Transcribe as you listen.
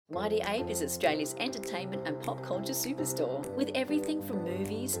Mighty Ape is Australia's entertainment and pop culture superstore with everything from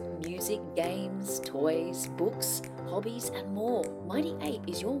movies, music, games, toys, books, hobbies and more. Mighty Ape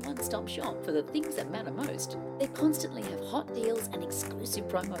is your one-stop shop for the things that matter most. They constantly have hot deals and exclusive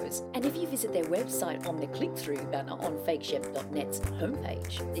promos. And if you visit their website on the click-through banner on fakechef.net's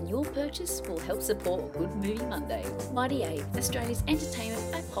homepage, then your purchase will help support Good Movie Monday. Mighty Ape, Australia's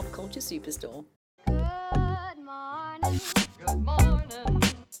entertainment and pop culture superstore. Good morning. Good morning.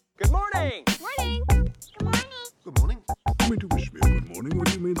 Good morning! Morning. Good morning. Good morning. You mean to wish me a good morning, or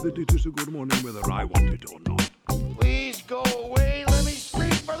do you mean that it is a good morning whether I want it or not? Please go away. Let me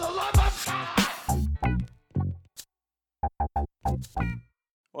speak for the love of God.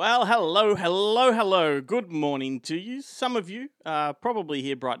 Well, hello. Good morning to you. Some of you are probably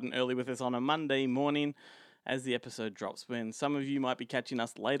here bright and early with us on a Monday morning as the episode drops, when some of you might be catching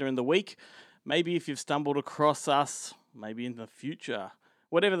us later in the week. Maybe if you've stumbled across us, maybe in the future.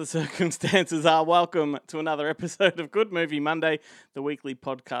 Whatever the circumstances are, welcome to another episode of Good Movie Monday, the weekly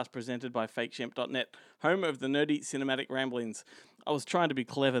podcast presented by fakeshemp.net, home of the nerdy cinematic ramblings. I was trying to be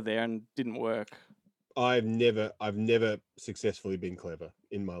clever there and didn't work. I've never successfully been clever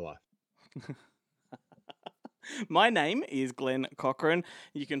in my life. My name is Glenn Cochran.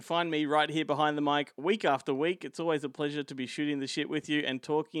 You can find me right here behind the mic week after week. It's always a pleasure to be shooting the shit with you and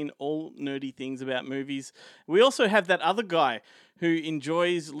talking all nerdy things about movies. We also have that other guy who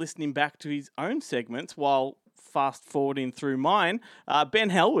enjoys listening back to his own segments while fast forwarding through mine. Ben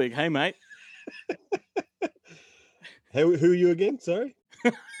Helwig. Hey, mate. Who are you again? Sorry.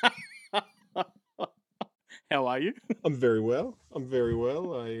 How are you? I'm very well.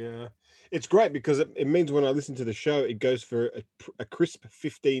 It's great because it means when I listen to the show, it goes for a crisp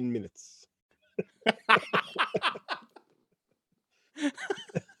 15 minutes.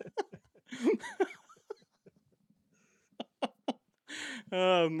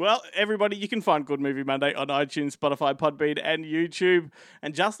 Well, everybody, you can find Good Movie Monday on iTunes, Spotify, Podbean, and YouTube.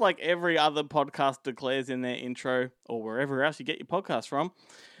 And just like every other podcast declares in their intro, or wherever else you get your podcast from,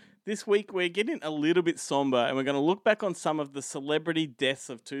 this week we're getting a little bit somber and we're going to look back on some of the celebrity deaths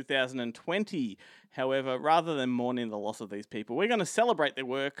of 2020. However, rather than mourning the loss of these people, we're going to celebrate their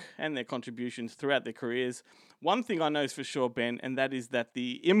work and their contributions throughout their careers. One thing I know is for sure, Ben, and that is that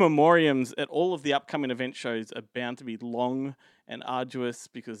the in memoriams at all of the upcoming event shows are bound to be long and arduous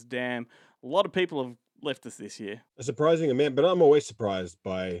because, damn, a lot of people have left us this year. A surprising amount, but I'm always surprised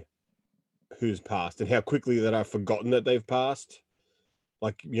by who's passed and how quickly that I've forgotten that they've passed.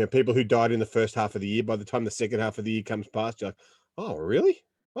 Like, you know, people who died in the first half of the year, by the time the second half of the year comes past, you're like, oh, really?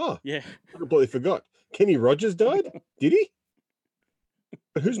 Oh, Yeah. I completely forgot. Kenny Rogers died? Did he?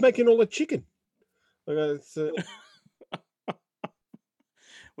 But who's making all the chicken? Like,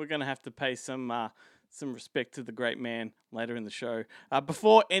 We're going to have to pay some respect to the great man later in the show.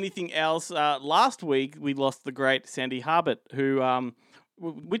 Before anything else, last week we lost the great Sandy Harbert, who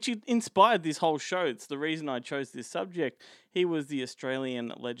which inspired this whole show. It's the reason I chose this subject. He was the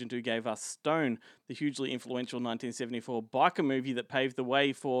Australian legend who gave us Stone, the hugely influential 1974 biker movie that paved the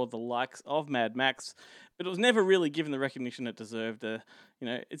way for the likes of Mad Max, but it was never really given the recognition it deserved.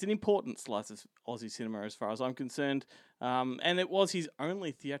 It's an important slice of Aussie cinema as far as I'm concerned, and it was his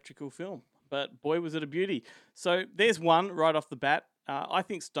only theatrical film. But boy, was it a beauty. So there's one right off the bat. I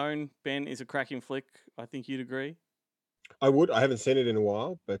think Stone, Ben, is a cracking flick. I think you'd agree. I would. I haven't seen it in a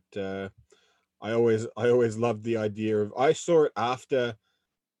while, but I always loved the idea of. I saw it after,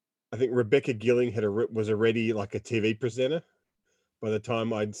 I think Rebecca Gilling was already like a TV presenter by the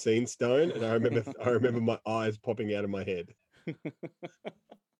time I'd seen Stone, and I remember my eyes popping out of my head.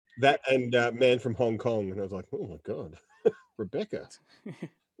 That and Man from Hong Kong, and I was like, oh my god, Rebecca.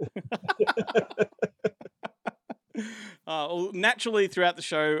 Well, naturally, throughout the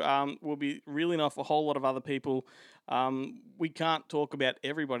show, we'll be reeling off a whole lot of other people. We can't talk about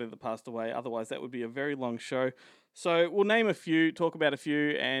everybody that passed away, otherwise that would be a very long show. So we'll name a few, talk about a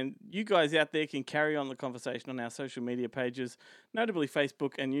few, and you guys out there can carry on the conversation on our social media pages, notably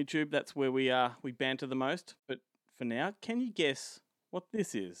Facebook and YouTube. That's where we banter the most. But for now, can you guess what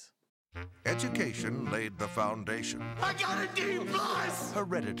this is? Education laid the foundation. I got a D+.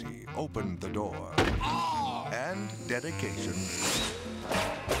 Heredity opened the door. And dedication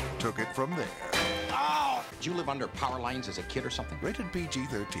took it from there. Did you live under power lines as a kid or something? Rated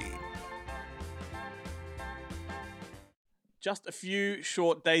PG-13. Just a few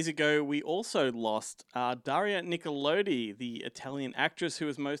short days ago, we also lost Daria Nicolodi, the Italian actress who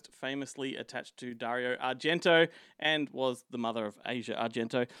was most famously attached to Dario Argento and was the mother of Asia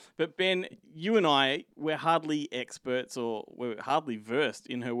Argento. But Ben, you and I, we're hardly experts or we're hardly versed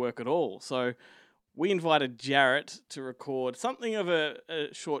in her work at all. So we invited Jarrett to record something of a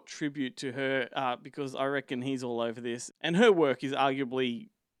short tribute to her because I reckon he's all over this. And her work is arguably,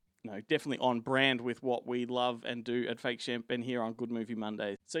 definitely on brand with what we love and do at Fake Shemp and here on Good Movie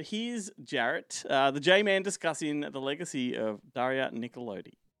Mondays. So here's Jarrett, the J-Man, discussing the legacy of Daria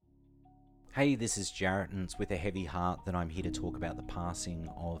Nicolodi. Hey, this is Jarrett, and it's with a heavy heart that I'm here to talk about the passing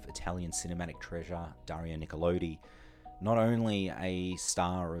of Italian cinematic treasure Daria Nicolodi. Not only a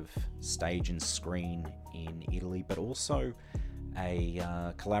star of stage and screen in Italy, but also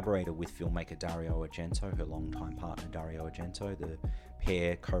a collaborator with filmmaker Dario Argento, her longtime partner Dario Argento. The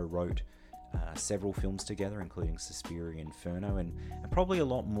pair co-wrote several films together, including Suspiria, Inferno, and probably a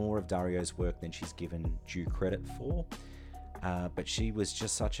lot more of Dario's work than she's given due credit for. But she was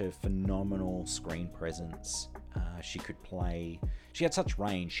just such a phenomenal screen presence. She had such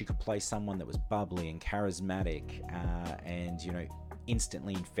range. She could play someone that was bubbly and charismatic and,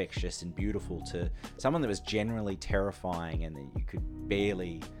 instantly infectious and beautiful, to someone that was generally terrifying and that you could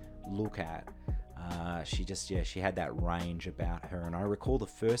barely look at. She had that range about her. And I recall the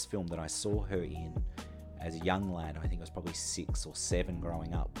first film that I saw her in as a young lad, I think I was probably 6 or 7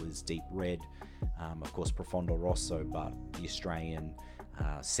 growing up, was Deep Red. Of course, Profondo Rosso, but the Australian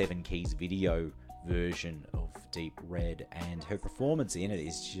 7 Keys video version of Deep Red, and her performance in it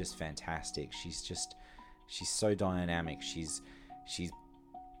is just fantastic. She's so dynamic. She's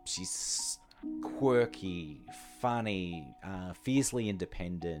quirky, funny, fiercely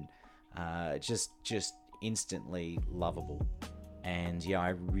independent, just instantly lovable. And yeah, I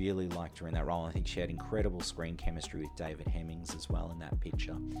really liked her in that role. I think she had incredible screen chemistry with David Hemmings as well in that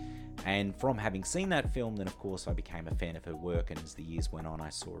picture. And from having seen that film, then of course I became a fan of her work, and as the years went on, I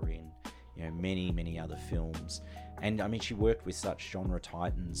saw her in many other films. And I mean, she worked with such genre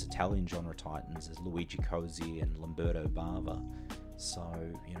titans, Italian genre titans, as Luigi Cosi and Lamberto Bava. So,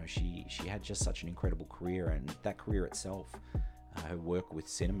 she had just such an incredible career, and that career itself, her work with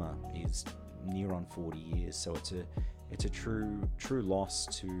cinema, is near on 40 years. So it's a true loss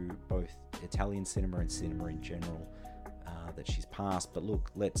to both Italian cinema and cinema in general that she's passed. But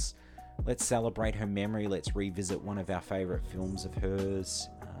look, let's celebrate her memory. Let's revisit one of our favorite films of hers.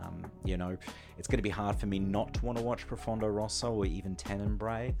 It's going to be hard for me not to want to watch Profondo Rosso or even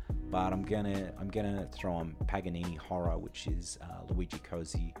Tenebrae, but I'm gonna throw on Paganini Horror, which is Luigi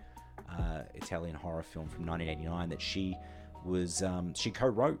Cosi Italian horror film from 1989 that she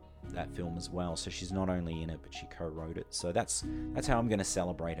co-wrote that film as well. So she's not only in it, but she co-wrote it. So that's how I'm going to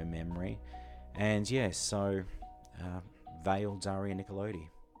celebrate her memory. And yeah, so Veil Daria Nicolodi.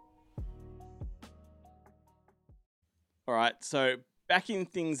 All right, so backing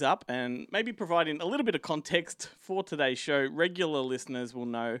things up and maybe providing a little bit of context for today's show, regular listeners will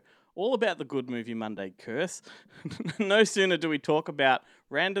know all about the Good Movie Monday curse. No sooner do we talk about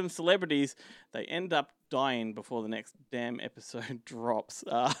random celebrities, they end up dying before the next damn episode drops.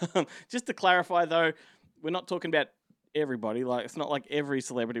 Just to clarify, though, we're not talking about everybody. Like, it's not like every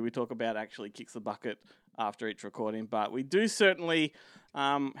celebrity we talk about actually kicks the bucket after each recording, but we do certainly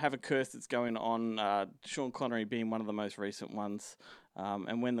have a curse that's going on, Sean Connery being one of the most recent ones.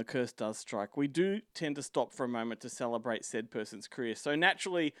 And when the curse does strike, we do tend to stop for a moment to celebrate said person's career. So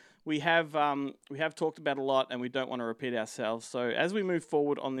naturally, we have talked about a lot, and we don't want to repeat ourselves. So as we move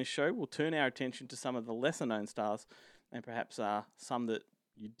forward on this show, we'll turn our attention to some of the lesser-known stars, and perhaps some that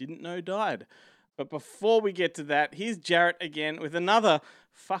you didn't know died. But before we get to that, here's Jarrett again with another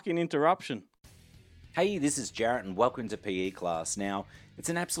fucking interruption. Hey, this is Jarrett, and welcome to PE Class. Now, it's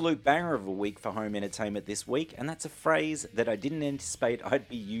an absolute banger of a week for home entertainment this week, and that's a phrase that I didn't anticipate I'd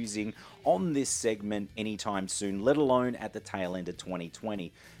be using on this segment anytime soon, let alone at the tail end of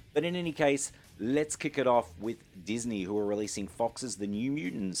 2020. But in any case, let's kick it off with Disney, who are releasing Fox's The New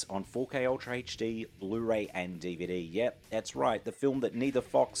Mutants on 4K Ultra HD, Blu-ray and DVD. Yep, that's right, the film that neither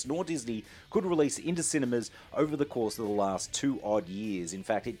Fox nor Disney could release into cinemas over the course of the last 2 odd years. In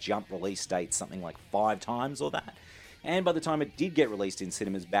fact, it jumped release dates something like 5 times or that. And by the time it did get released in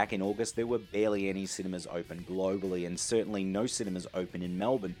cinemas back in August, there were barely any cinemas open globally, and certainly no cinemas open in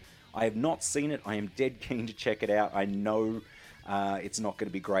Melbourne. I have not seen it. I am dead keen to check it out. I know it's not going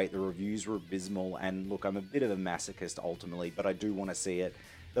to be great. The reviews were abysmal, and look, I'm a bit of a masochist ultimately, but I do want to see it.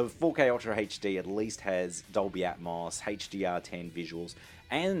 The 4K Ultra HD at least has Dolby Atmos, HDR10 visuals,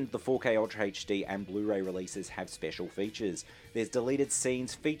 and the 4K Ultra HD and Blu-ray releases have special features. There's deleted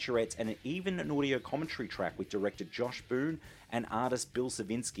scenes, featurettes, and even an audio commentary track with director Josh Boone and artist Bill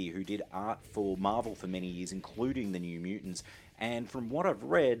Savinsky, who did art for Marvel for many years, including The New Mutants. And from what I've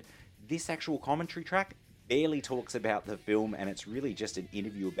read, this actual commentary track barely talks about the film, and it's really just an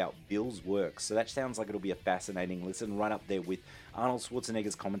interview about Bill's work. So that sounds like it'll be a fascinating listen, right up there with Arnold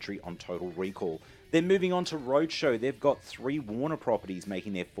Schwarzenegger's commentary on Total Recall. Then moving on to Roadshow, they've got 3 Warner properties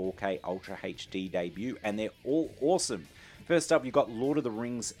making their 4K Ultra HD debut, and they're all awesome. First up, you've got Lord of the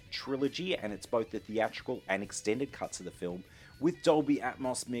Rings trilogy, and it's both the theatrical and extended cuts of the film, with Dolby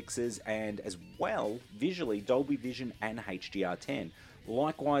Atmos mixes and as well, visually, Dolby Vision and HDR10.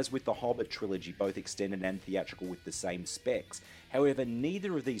 Likewise with the Hobbit trilogy, both extended and theatrical with the same specs. However,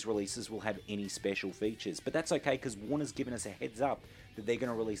 neither of these releases will have any special features, but that's okay because Warner's given us a heads up that they're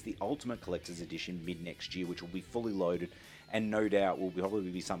going to release the Ultimate Collector's Edition mid-next year, which will be fully loaded, and no doubt will probably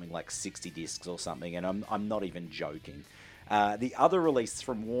be something like 60 discs or something, and I'm not even joking. The other release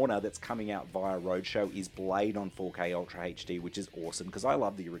from Warner that's coming out via Roadshow is Blade on 4K Ultra HD, which is awesome because I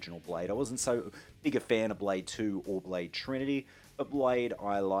love the original Blade. I wasn't so big a fan of Blade 2 or Blade Trinity, but Blade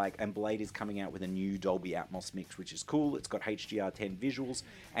I like, and Blade is coming out with a new Dolby Atmos mix, which is cool. It's got HDR10 visuals,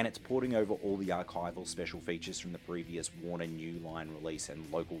 and it's porting over all the archival special features from the previous Warner New Line release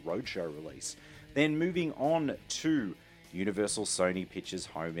and local Roadshow release. Then moving on to Universal Sony Pictures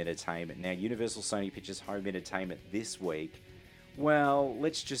Home Entertainment. Now, Universal Sony Pictures Home Entertainment this week, well,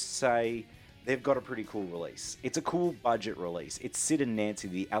 let's just say they've got a pretty cool release. It's a cool budget release. It's Sid and Nancy,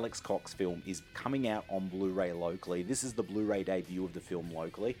 the Alex Cox film, is coming out on Blu-ray locally. This is the Blu-ray debut of the film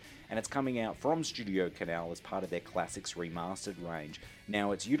locally, and it's coming out from Studio Canal as part of their Classics Remastered range.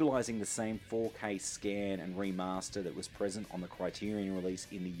 Now, it's utilizing the same 4K scan and remaster that was present on the Criterion release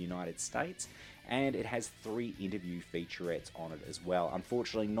in the United States, and it has 3 interview featurettes on it as well.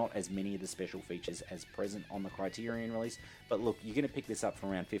 Unfortunately, not as many of the special features as present on the Criterion release, but look, you're going to pick this up for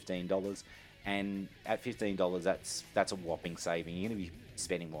around $15, and at $15, that's a whopping saving. You're going to be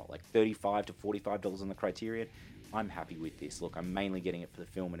spending, what, like $35 to $45 on the Criterion? I'm happy with this. Look, I'm mainly getting it for the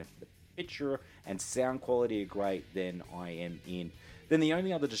film, and if the picture and sound quality are great, then I am in. Then the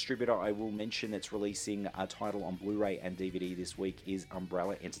only other distributor I will mention that's releasing a title on Blu-ray and DVD this week is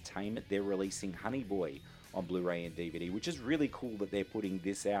Umbrella Entertainment. They're releasing Honey Boy on Blu-ray and DVD, which is really cool that they're putting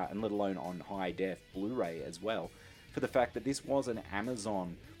this out, and let alone on high-def Blu-ray as well, for the fact that this was an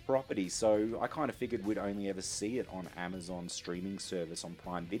Amazon property, so I kind of figured we'd only ever see it on Amazon's streaming service on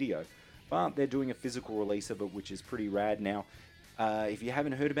Prime Video. But they're doing a physical release of it, which is pretty rad. Now, if you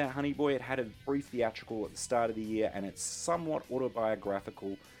haven't heard about Honey Boy, it had a brief theatrical at the start of the year, and it's somewhat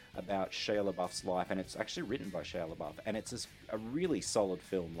autobiographical about Shia LaBeouf's life, and it's actually written by Shia LaBeouf, and it's a really solid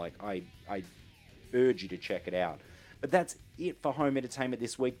film. Like, I urge you to check it out. But that's it for home entertainment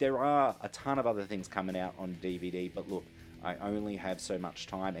this week. There are a ton of other things coming out on DVD, but look, I only have so much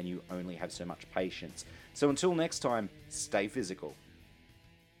time, and you only have so much patience. So until next time, stay physical.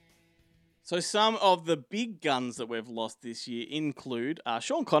 So some of the big guns that we've lost this year include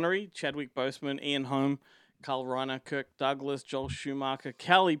Sean Connery, Chadwick Boseman, Ian Holm, Carl Reiner, Kirk Douglas, Joel Schumacher,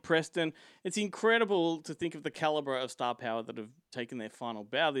 Callie Preston. It's incredible to think of the caliber of star power that have taken their final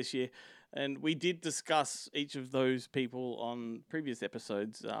bow this year. And we did discuss each of those people on previous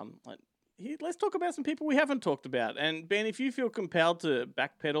episodes. Let's talk about some people we haven't talked about. And Ben, if you feel compelled to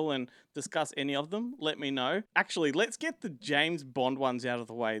backpedal and discuss any of them, let me know. Actually, let's get the James Bond ones out of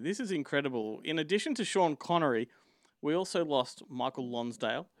the way. This is incredible. In addition to Sean Connery, we also lost Michael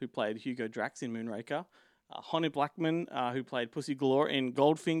Lonsdale, who played Hugo Drax in Moonraker, Honey Blackman, who played Pussy Galore in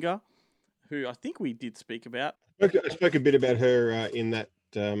Goldfinger, who I think we did speak about. I spoke a bit about her in that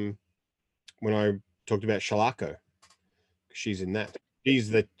when I talked about Shalako. She's in that.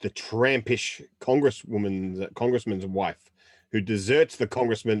 She's the trampish congressman's wife who deserts the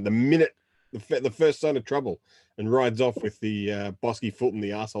congressman the minute the first sign of trouble and rides off with the Bosky Fulton,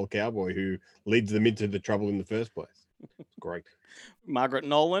 the arsehole cowboy who leads them into the trouble in the first place. It's great. Margaret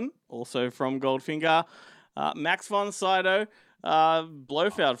Nolan, also from Goldfinger. Max von Sydow.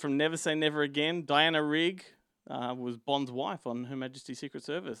 Blofeld from Never Say Never Again. Diana Rigg was Bond's wife on Her Majesty's Secret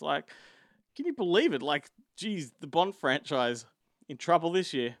Service. Like, can you believe it? Like, geez, the Bond franchise in trouble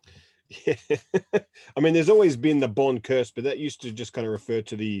this year. Yeah. I mean, there's always been the Bond curse, but that used to just kind of refer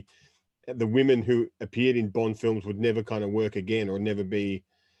to the women who appeared in Bond films would never kind of work again or never be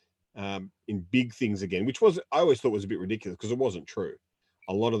in big things again, which was, I always thought was a bit ridiculous because it wasn't true.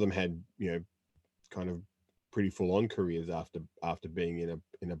 A lot of them had, kind of pretty full on careers after being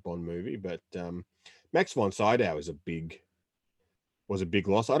in a Bond movie. But Max von Sydow was a big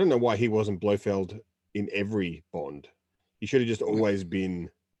loss. I don't know why he wasn't Blofeld in every Bond. He should have just always been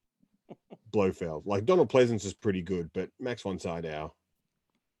Blofeld. Like, Donald Pleasance is pretty good, but Max von Sydow,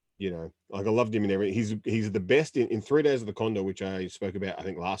 like, I loved him in everything. He's the best in 3 Days of the Condor, which I spoke about, I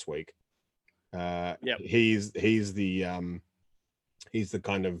think, last week. He's the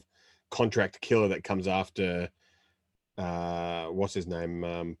kind of contract killer that comes after what's his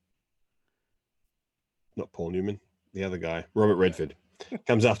name? Not Paul Newman, the other guy, Robert Redford.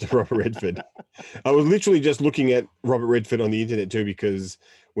 comes after Robert Redford. I was literally just looking at Robert Redford on the internet too, because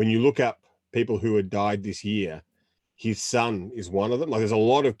when you look up people who had died this year, his son is one of them. Like there's a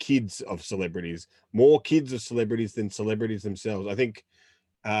lot of kids of celebrities, more kids of celebrities than celebrities themselves. I think,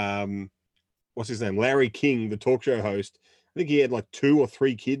 what's his name? Larry King, the talk show host. I think he had like 2 or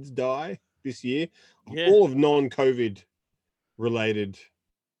 3 kids die this year. Yeah. All of non-COVID related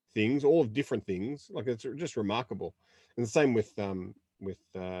things, all of different things. Like it's just remarkable. And the same with Robert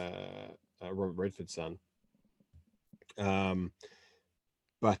Redford's son.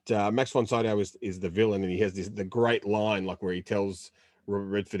 But Max von Sydow is the villain, and he has the great line, like where he tells Robert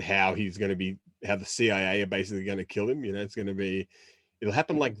Redford how the CIA are basically going to kill him. You know, it'll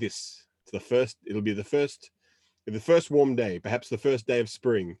happen like this. It'll be the first warm day, perhaps the first day of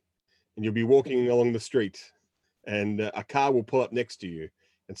spring, and you'll be walking along the street, and a car will pull up next to you,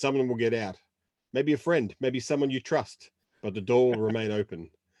 and someone will get out, maybe a friend, maybe someone you trust, but the door will remain open.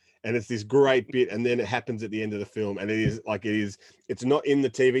 And it's this great bit, and then it happens at the end of the film, and it's not in the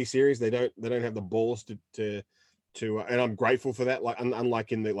TV series. They don't have the balls to and I'm grateful for that. Like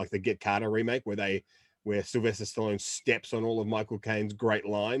unlike in the Get Carter remake, where Sylvester Stallone steps on all of Michael Caine's great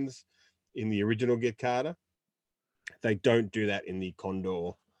lines in the original Get Carter, they don't do that in the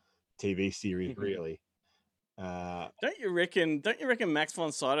Condor TV series, really. Don't you reckon Max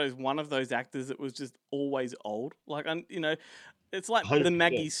von Sydow is one of those actors that was just always old? Like, you know, it's like 100%. the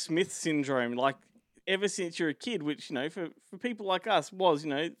Maggie Smith syndrome. Like, ever since you're a kid, which, you know, for people like us was, you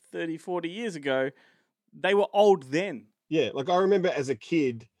know, 30, 40 years ago, they were old then. Yeah, like I remember as a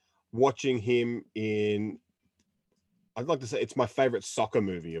kid watching him in, I'd like to say it's my favorite soccer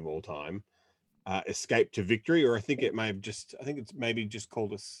movie of all time, Escape to Victory, or I think it's maybe just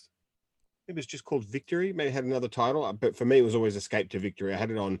called us. It was just called Victory. Maybe it had another title, but for me, it was always Escape to Victory. I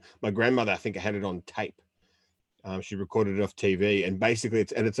had it on my grandmother. I think I had it on tape. She recorded it off TV, and basically,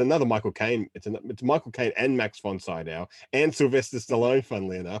 it's another Michael Caine. It's Michael Caine and Max von Sydow and Sylvester Stallone.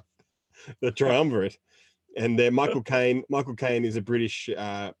 Funnily enough, the triumvirate. And Michael Caine is a British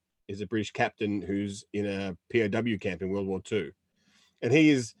captain who's in a POW camp in World War II, and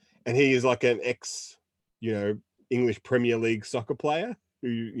he is like an ex, you know, English Premier League soccer player who,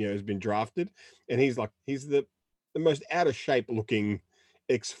 you know, has been drafted, and he's the most out of shape looking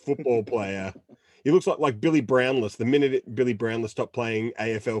ex-football player. He looks like Billy Brownless. The minute Billy Brownless stopped playing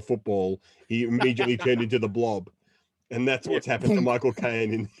AFL football, he immediately turned into the Blob, and that's what's happened to Michael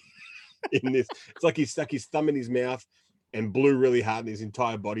Caine in this. It's like he stuck his thumb in his mouth and blew really hard, and his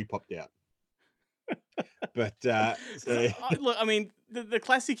entire body popped out. But look, I mean, the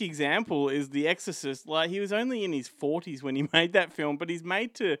classic example is The Exorcist. Like, he was only in his 40s when he made that film, but he's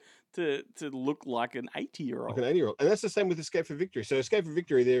made to look like an 80-year-old. Like an 80-year-old. And that's the same with Escape for Victory. So Escape for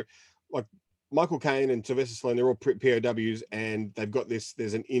Victory, they're like Michael Caine and Sylvester Stallone, they're all POWs, and they've got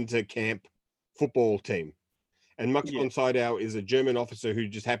there's an inter-camp football team. And Max von Sydow is a German officer who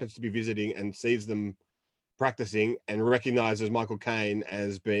just happens to be visiting and sees them practicing and recognizes Michael Caine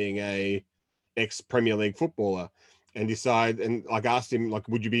as being a ex-Premier League footballer, and asked him, like,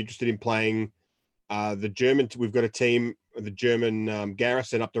 would you be interested in playing the German? We've got a team, the German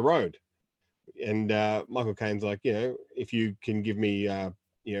garrison up the road. And Michael Caine's like, you know, if you can give me,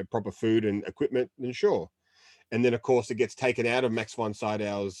 you know, proper food and equipment, then sure. And then, of course, it gets taken out of Max von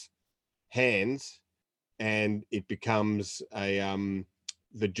Sydow's hands, and it becomes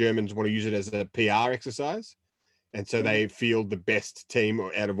the Germans want to use it as a PR exercise. And so they field the best team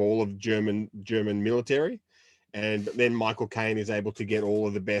out of all of German military. And then Michael Caine is able to get all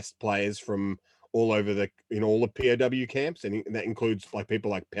of the best players from all over in all the POW camps. And that includes like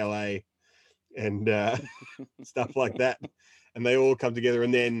people like Pele and stuff like that. And they all come together.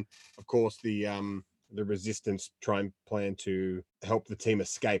 And then, of course, the resistance try and plan to help the team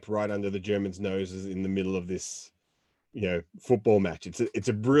escape right under the Germans' noses in the middle of this, you know, football match. It's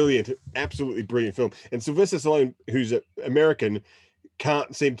a brilliant, absolutely brilliant film. And Sylvester Stallone, who's an American,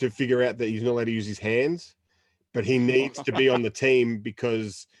 can't seem to figure out that he's not allowed to use his hands, but he needs to be on the team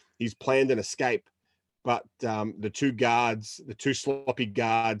because he's planned an escape. But the two sloppy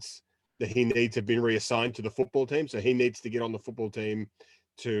guards that he needs have been reassigned to the football team, so he needs to get on the football team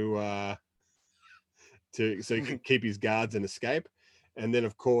so he can keep his guards and escape. And then,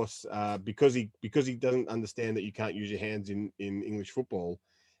 of course, because he doesn't understand that you can't use your hands in English football,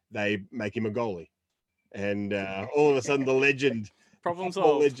 they make him a goalie. And all of a sudden, the legend, Problem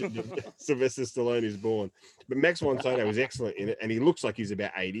solved. legend of Sylvester Stallone is born. But Max von Sydow is excellent in it, and he looks like he's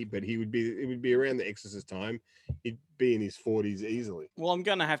about 80, but it would be around the Exorcist time. He'd be in his 40s easily. Well, I'm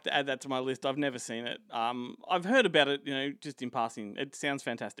going to have to add that to my list. I've never seen it. I've heard about it, you know, just in passing. It sounds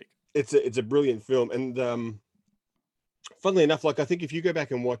fantastic. It's a brilliant film, and Funnily enough, like I think if you go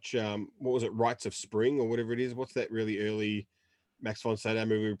back and watch what was it, Rites of Spring or whatever it is, what's that really early Max von Sydow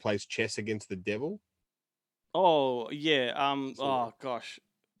movie who plays chess against the devil? Oh yeah. So- Oh gosh.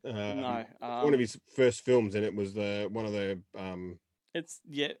 No. One of his first films, and it was one of the It's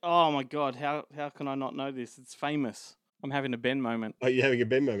yeah. Oh my god. How can I not know this? It's famous. I'm having a Ben moment. oh, you're having a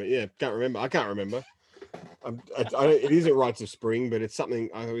Ben moment. Yeah, can't remember. I can't remember. It isn't Rites of Spring, but it's something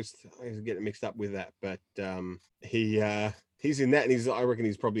I always get it mixed up with that. But he's in that, and I reckon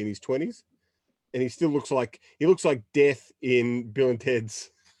he's probably in his 20s, and he still looks like death in Bill and Ted's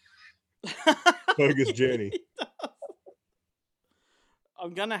Bogus Journey.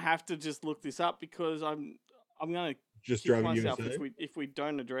 I'm gonna have to just look this up because I'm gonna Just kick driving you myself insane. if we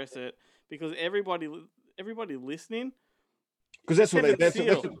don't address it, because everybody listening, Because that's what that's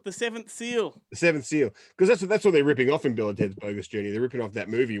the seventh seal. the Seventh Seal. Because that's what they're ripping off in Bill and Ted's Bogus Journey. They're ripping off that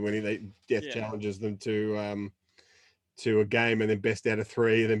movie when Death Yeah. challenges them to a game, and then best out of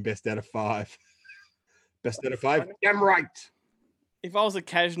 3, and then best out of 5. Best out of 5. Damn right. If I was a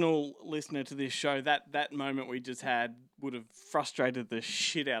casual listener to this show, that moment we just had would have frustrated the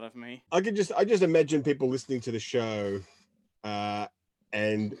shit out of me. I just imagine people listening to the show,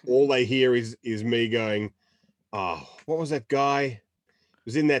 and all they hear is me going, "Oh, what was that guy?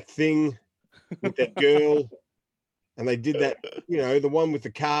 Was in that thing with that girl, and they did that, the one with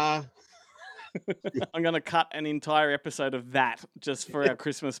the car." I'm gonna cut an entire episode of that just for our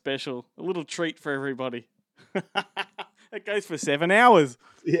Christmas special. A little treat for everybody. It goes for 7 hours.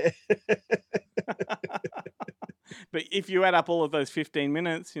 Yeah, But if you add up all of those 15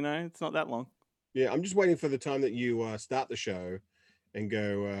 minutes, it's not that long. yeah. I'm just waiting for the time that you start the show and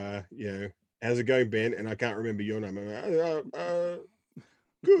go, how's it going, Ben? And I can't remember your name. I'm like,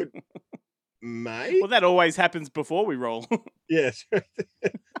 good, mate. Well, that always happens before we roll. Yes.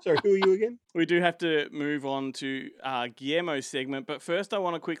 Sorry, who are you again? We do have to move on to Guillermo's segment, but first I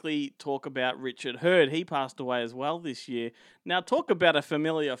want to quickly talk about Richard Hurd. He passed away as well this year. Now, talk about a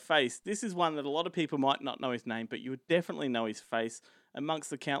familiar face. This is one that a lot of people might not know his name, but you would definitely know his face.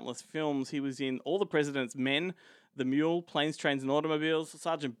 Amongst the countless films, he was in All the President's Men, The Mule, Planes, Trains and Automobiles,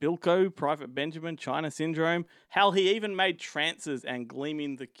 Sergeant Bilko, Private Benjamin, China Syndrome. Hell, he even made Trances and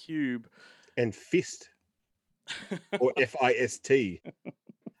Gleaming the Cube. And Fist, or Fist.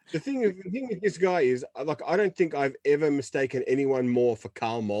 The thing with this guy is, like, I don't think I've ever mistaken anyone more for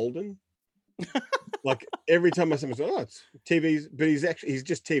Carl Malden. Like, every time I say, oh, it's TV's, but he's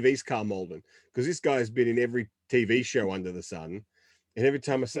just TV's Carl Malden, because this guy's been in every TV show under the sun. And every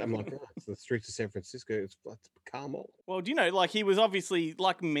time I say, I'm like, oh, it's the streets of San Francisco. It's Carl Malden. Well, do you know, like, he was obviously,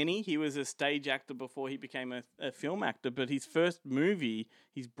 like many, he was a stage actor before he became a film actor, but his first movie,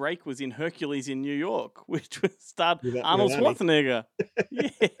 his break was in Hercules in New York, which was starred Arnold Schwarzenegger. Yeah.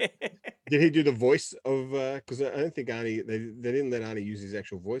 Did he do the voice of, because I don't think Arnie, they didn't let Arnie use his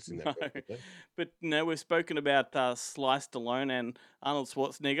actual voice in that. No. film, did they? But no, we've spoken about Sly Stallone and Arnold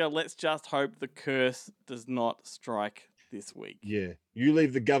Schwarzenegger. Let's just hope the curse does not strike this week. Yeah. You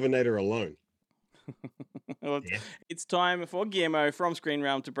leave the governor alone. Well, it's time for Guillermo from Screen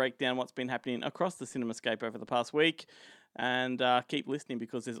Realm to break down what's been happening across the CinemaScape over the past week. And keep listening,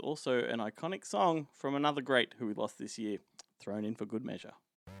 because there's also an iconic song from another great who we lost this year, thrown in for good measure.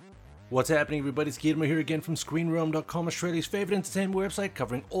 What's happening, everybody? It's Guillermo here again from ScreenRealm.com, Australia's favourite entertainment website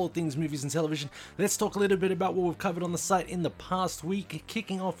covering all things movies and television. Let's talk a little bit about what we've covered on the site in the past week,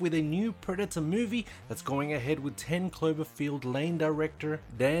 kicking off with a new Predator movie that's going ahead with 10 Cloverfield Lane director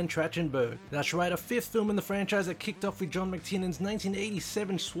Dan Trachtenberg. That's right, a fifth film in the franchise that kicked off with John McTiernan's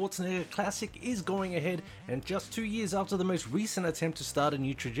 1987 Schwarzenegger classic is going ahead, and just 2 years after the most recent attempt to start a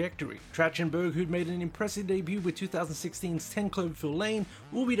new trajectory. Trachtenberg, who'd made an impressive debut with 2016's 10 Cloverfield Lane,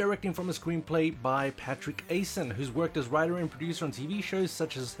 will be directing from a screenplay by Patrick Asen, who's worked as writer and producer on TV shows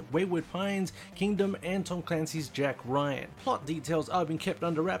such as Wayward Pines, Kingdom, and Tom Clancy's Jack Ryan. Plot details are being kept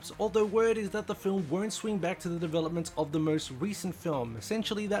under wraps, although word is that the film won't swing back to the development of the most recent film.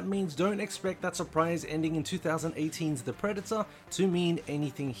 Essentially, that means don't expect that surprise ending in 2018's The Predator to mean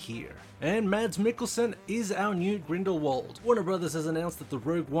anything here. And Mads Mikkelsen is our new Grindelwald. Warner Brothers has announced that the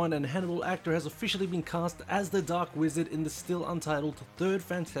Rogue One and Hannibal actor has officially been cast as the Dark Wizard in the still untitled third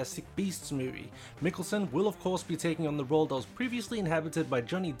Fantastic Beasts movie. Mikkelsen will of course be taking on the role that was previously inhabited by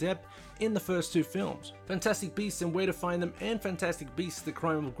Johnny Depp in the first two films. Fantastic Beasts and Where to Find Them and Fantastic Beasts: The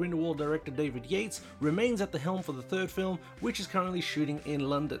Crime of Grindelwald director David Yates remains at the helm for the third film, which is currently shooting in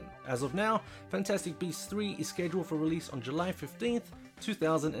London. As of now, Fantastic Beasts 3 is scheduled for release on July 15th,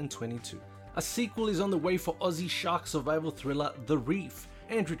 2022. A sequel is on the way for Aussie shark survival thriller The Reef.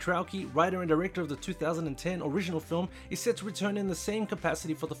 Andrew Traucki, writer and director of the 2010 original film, is set to return in the same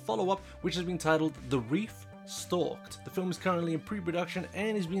capacity for the follow-up, which has been titled The Reef: Stalked. The film is currently in pre-production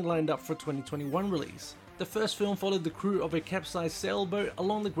and is being lined up for 2021 release. The first film followed the crew of a capsized sailboat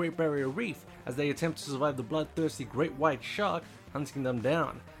along the Great Barrier Reef as they attempt to survive the bloodthirsty great white shark hunting them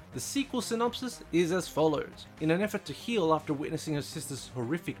down. The sequel synopsis is as follows. In an effort to heal after witnessing her sister's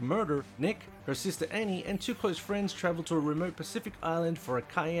horrific murder, Nick, her sister Annie, and two close friends travel to a remote Pacific island for a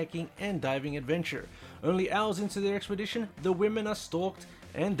kayaking and diving adventure. Only hours into their expedition, the women are stalked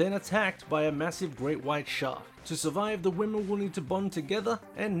and then attacked by a massive great white shark. To survive, the women will need to bond together,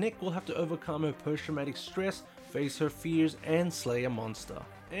 and Nick will have to overcome her post-traumatic stress, face her fears, and slay a monster.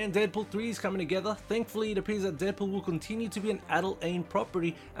 And Deadpool 3 is coming together. Thankfully, it appears that Deadpool will continue to be an adult-aimed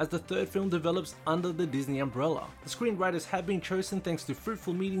property as the third film develops under the Disney umbrella. The screenwriters have been chosen thanks to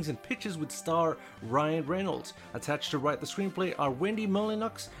fruitful meetings and pitches with star Ryan Reynolds. Attached to write the screenplay are Wendy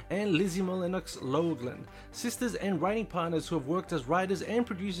Molinox and Lizzie Molinox-Loughlin, sisters and writing partners who have worked as writers and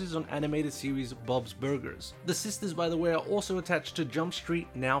producers on animated series Bob's Burgers. The sisters, by the way, are also attached to Jump Street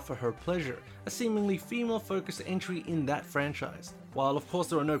Now for Her Pleasure, a seemingly female-focused entry in that franchise. While of course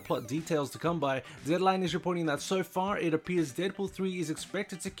there are no plot details to come by, Deadline is reporting that so far it appears Deadpool 3 is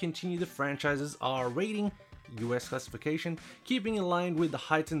expected to continue the franchise's R rating, US classification, keeping in line with the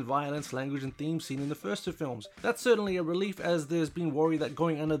heightened violence, language and themes seen in the first two films. That's certainly a relief, as there's been worry that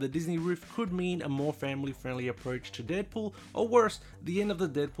going under the Disney roof could mean a more family-friendly approach to Deadpool, or worse, the end of the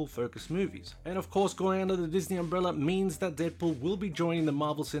Deadpool-focused movies. And of course, going under the Disney umbrella means that Deadpool will be joining the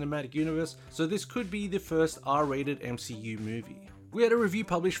Marvel Cinematic Universe, so this could be the first R-rated MCU movie. We had a review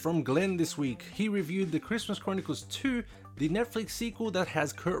published from Glenn this week. He reviewed The Christmas Chronicles 2, the Netflix sequel that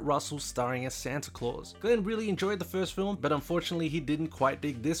has Kurt Russell starring as Santa Claus. Glenn really enjoyed the first film, but unfortunately he didn't quite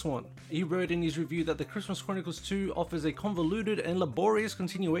dig this one. He wrote in his review that The Christmas Chronicles 2 offers a convoluted and laborious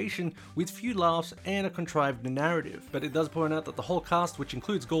continuation with few laughs and a contrived narrative. But it does point out that the whole cast, which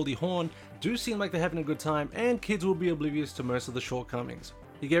includes Goldie Hawn, do seem like they're having a good time, and kids will be oblivious to most of the shortcomings.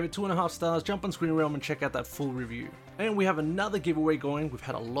 He gave it 2.5 stars. Jump on Screen Realm and check out that full review. And we have another giveaway going. We've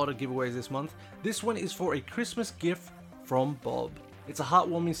had a lot of giveaways this month. This one is for a Christmas gift from Bob. It's a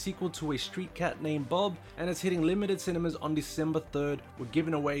heartwarming sequel to A Street Cat Named Bob, and it's hitting limited cinemas on December 3rd. We're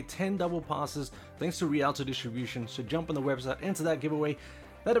giving away 10 double passes thanks to Rialto Distribution, so jump on the website, enter that giveaway.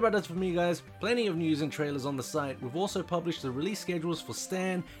 That about does it for me, guys. Plenty of news and trailers on the site. We've also published the release schedules for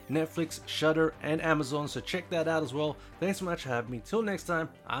Stan, Netflix, Shudder, and Amazon, so check that out as well. Thanks so much for having me. Till next time,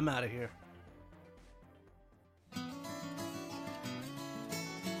 I'm out of here.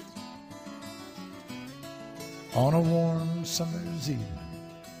 On a warm summer's evening,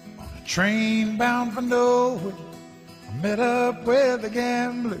 on a train bound for nowhere, I met up with a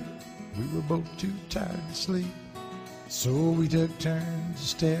gambler. We were both too tired to sleep, so we took turns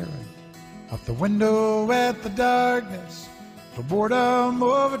staring out the window at the darkness. The boredom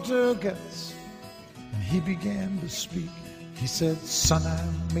overtook us, and he began to speak. He said, "Son,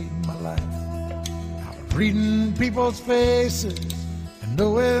 I made my life out of reading people's faces and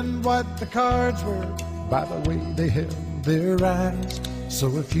knowing what the cards were by the way they held their eyes.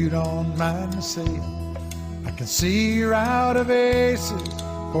 So if you don't mind me saying, I can see you're out of aces.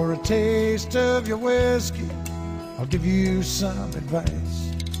 For a taste of your whiskey, I'll give you some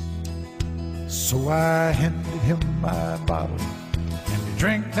advice." So I handed him my bottle, and he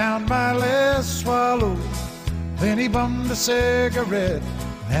drank down my last swallow. Then he bummed a cigarette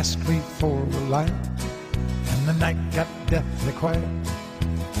and asked me for a light, and the night got deathly quiet.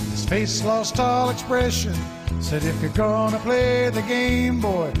 His face lost all expression. Said, "If you're gonna play the game,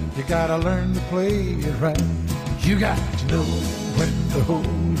 boy, you gotta learn to play it right. You got to know when to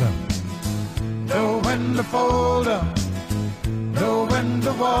hold up, know when to fold up, know when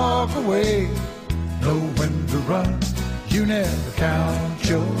to walk away, know when to run. You never count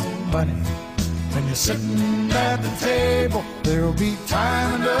your money when you're sitting at the table. There'll be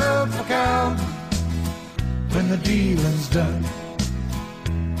time enough for counting when the dealing's done."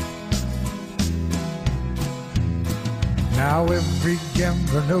 Now every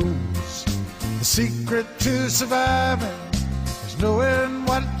gambler knows the secret to surviving is knowing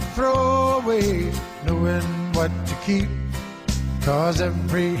what to throw away, knowing what to keep. 'Cause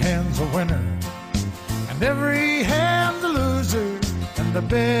every hand's a winner and every hand's a loser, and the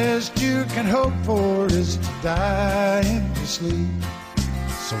best you can hope for is to die in your sleep.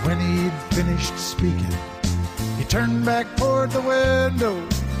 So when he'd finished speaking, he turned back toward the window,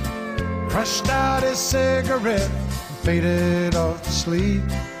 crushed out his cigarette, faded off to sleep.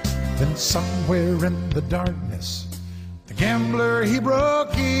 Then somewhere in the darkness, the gambler, he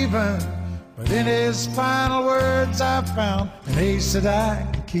broke even. But in his final words, I found an ace that I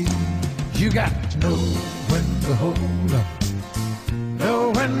could keep. You got to know when to hold up,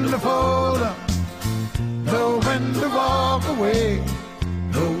 know when to fold up, know when to walk away,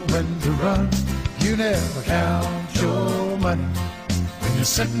 know when to run. You never count your money. When you're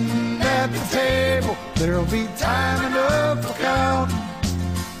sitting at the table, there'll be time enough for counting.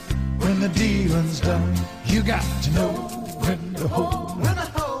 When the dealing's done, you got to know when to hold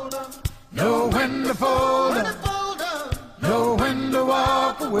up, know when to fold up, know when to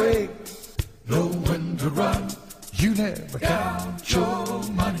walk away, know when to run. You never count your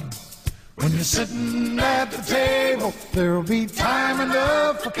money. When you're sitting at the table, there'll be time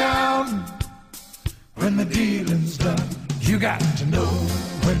enough for counting. When the dealing's done, you got to know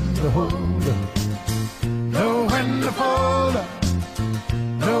when to hold up, know when to fold up,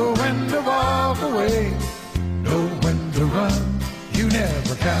 know when to walk away, know when to run. You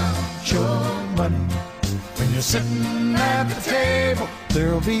never count your money. When you're sitting at the table,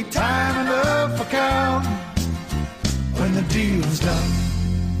 there'll be time enough for counting. When the deal's done.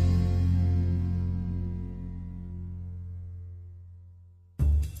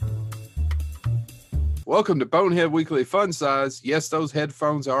 Welcome to Bonehead Weekly Fun Size. Yes, those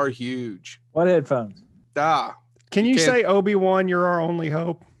headphones are huge. What headphones? Can you say, Obi-Wan, you're our only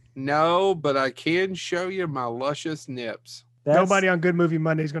hope? No, but I can show you my luscious nips. Nobody on Good Movie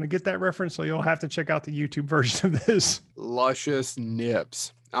Monday is going to get that reference, so you'll have to check out the YouTube version of this. Luscious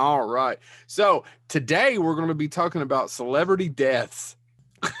nips. All right. So today we're going to be talking about celebrity deaths.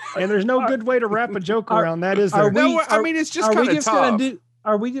 And there's no good way to wrap a joke around that, is there? It's just kind of tough.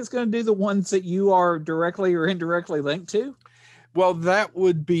 Are we just going to do the ones that you are directly or indirectly linked to? Well, that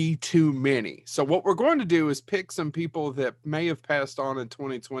would be too many. So what we're going to do is pick some people that may have passed on in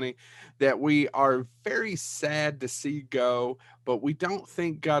 2020 that we are very sad to see go, but we don't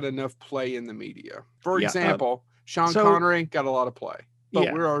think got enough play in the media. For example, Sean Connery got a lot of play,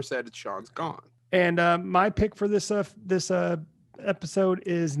 but we're all sad that Sean's gone. And my pick for this episode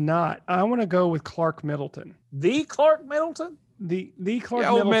is not. I want to go with Clark Middleton. The Clark Middleton? The Clark Middleton.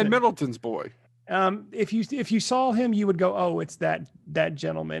 Old man Middleton's boy. If you saw him, you would go, oh, it's that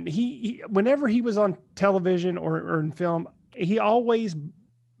gentleman. He whenever he was on television or in film, he always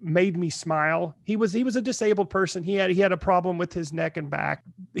made me smile. He was a disabled person. He had a problem with his neck and back.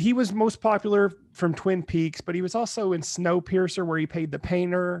 He was most popular from Twin Peaks, but he was also in Snowpiercer, where he played the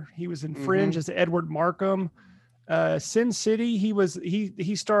painter. He was in Fringe as Edward Markham. Sin City,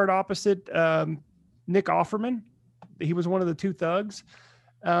 he starred opposite Nick Offerman. He was one of the two thugs.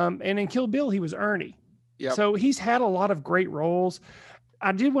 And in Kill Bill, he was Ernie. Yep. So he's had a lot of great roles.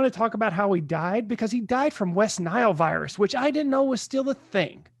 I did want to talk about how he died, because he died from West Nile virus, which I didn't know was still a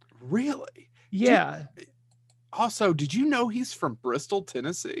thing. Really? Yeah. Also, did you know he's from Bristol,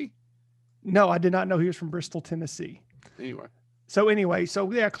 Tennessee? No, I did not know he was from Bristol, Tennessee. Anyway,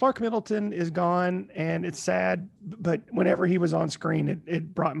 Clark Middleton is gone, and it's sad. But whenever he was on screen,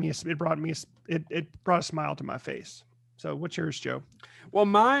 it brought a smile to my face. So what's yours, Joe? Well,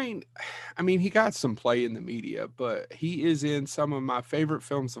 mine, I mean, he got some play in the media, but he is in some of my favorite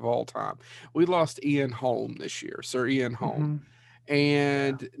films of all time. We lost Ian Holm this year, Sir Ian Holm.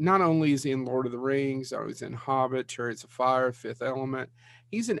 And not only is he in Lord of the Rings, he's in Hobbit, Chariots of Fire, Fifth Element.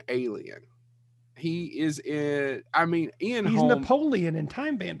 He's an alien. He is in, Ian Holm. He's Napoleon in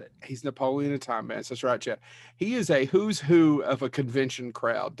Time Bandit. He's Napoleon in Time Bandit. That's right, Chad. He is a who's who of a convention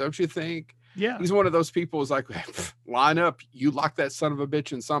crowd, don't you think? Yeah. He's one of those people who's like, line up, you lock that son of a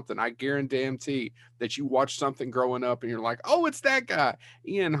bitch in something. I guarantee that you watch something growing up and you're like, oh, it's that guy.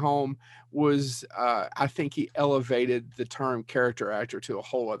 Ian Holm was, I think he elevated the term character actor to a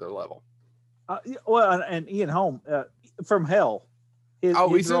whole other level. And Ian Holm, From Hell.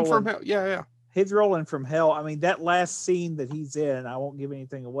 He's in From Hell. Yeah. His role in From Hell. I mean, that last scene that he's in, I won't give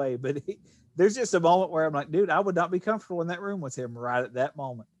anything away, but there's just a moment where I'm like, dude, I would not be comfortable in that room with him right at that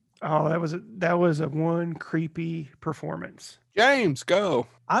moment. Oh, that was a one creepy performance. James, go.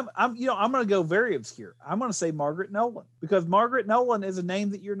 I'm going to go very obscure. I'm going to say Margaret Nolan, because Margaret Nolan is a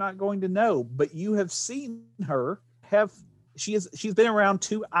name that you're not going to know, but you have seen her. She's been around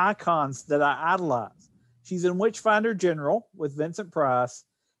two icons that I idolize. She's in Witchfinder General with Vincent Price,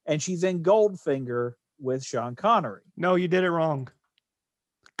 and she's in Goldfinger with Sean Connery. No, you did it wrong.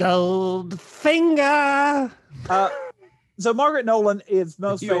 Goldfinger. So Margaret Nolan is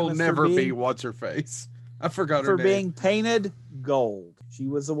most famous. You'll never be what's her face. I forgot her name. For being painted gold. She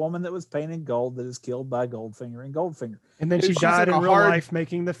was the woman that was painted gold that is killed by Goldfinger in Goldfinger. And then she died in real life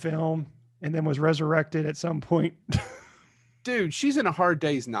making the film, and then was resurrected at some point. Dude, she's in A Hard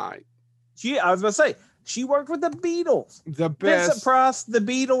Day's Night. I was going to say, she worked with the Beatles. The best. Vincent Price, the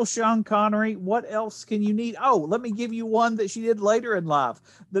Beatles, Sean Connery. What else can you need? Oh, let me give you one that she did later in life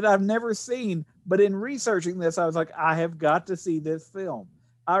that I've never seen. But in researching this, I was like, I have got to see this film.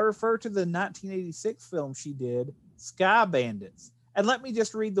 I refer to the 1986 film she did, Sky Bandits. And let me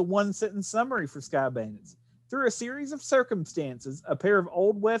just read the one-sentence summary for Sky Bandits. Through a series of circumstances, a pair of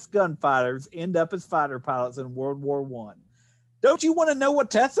Old West gunfighters end up as fighter pilots in World War I. Don't you want to know what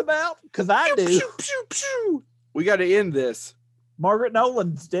that's about? Because I do. Pew, pew, pew. We got to end this. Margaret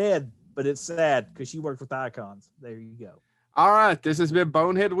Nolan's dead, but it's sad because she worked with icons. There you go. All right, this has been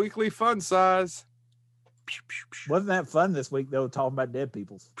Bonehead Weekly Fun Size. Wasn't that fun this week, though, talking about dead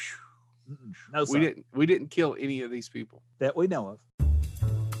people? No, sir. We didn't kill any of these people that we know of.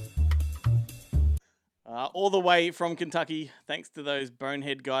 All the way from Kentucky, thanks to those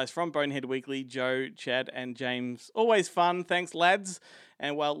Bonehead guys from Bonehead Weekly, Joe, Chad, and James. Always fun. Thanks, lads.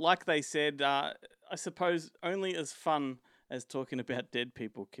 And well, like they said, I suppose only as fun as talking about dead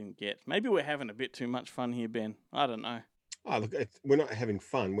people can get. Maybe we're having a bit too much fun here, Ben. I don't know. Oh, look, we're not having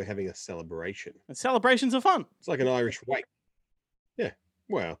fun. We're having a celebration. And celebrations are fun. It's like an Irish wake. Yeah.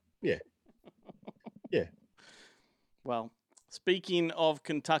 Well, yeah. Yeah. Well, speaking of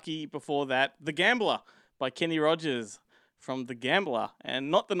Kentucky, before that, The Gambler by Kenny Rogers from The Gambler.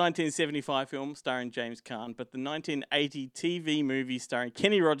 And not the 1975 film starring James Caan, but the 1980 TV movie starring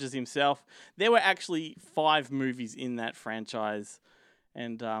Kenny Rogers himself. There were actually 5 movies in that franchise.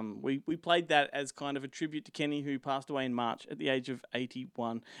 And we played that as kind of a tribute to Kenny, who passed away in March at the age of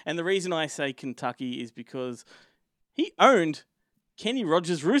 81. And the reason I say Kentucky is because he owned Kenny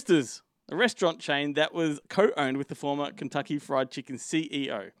Rogers Roosters, a restaurant chain that was co-owned with the former Kentucky Fried Chicken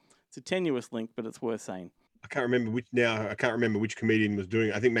CEO. It's a tenuous link, but it's worth saying. I can't remember which comedian was doing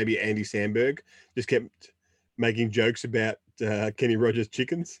it. I think maybe Andy Samberg just kept making jokes about Kenny Rogers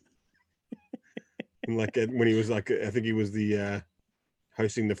chickens. And like when he was like, I think he was the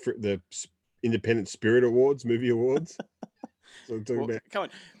hosting the Independent Spirit Awards, movie awards. So talking about. Come on.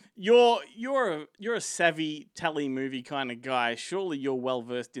 You're a savvy tally movie kind of guy. Surely you're well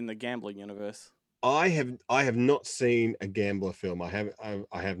versed in the Gambler universe. I have not seen a Gambler film. I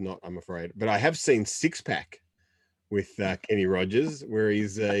have not, I'm afraid. But I have seen Six Pack with Kenny Rogers, where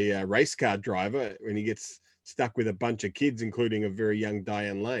he's a race car driver and he gets stuck with a bunch of kids, including a very young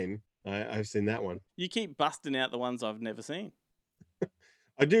Diane Lane. I've seen that one. You keep busting out the ones I've never seen.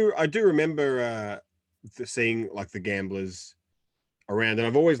 I do remember seeing like the Gamblers around, and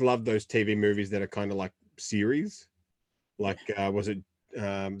I've always loved those TV movies that are kind of like series. Like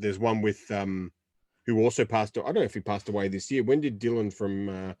there's one with who also passed. I don't know if he passed away this year. When did Dylan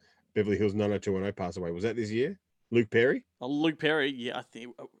from Beverly Hills 90210 pass away? Was that this year? Luke Perry? Oh, Luke Perry, yeah, I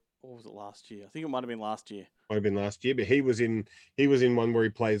think. Or was it last year? I think it might have been last year. Might have been last year, but he was in one where he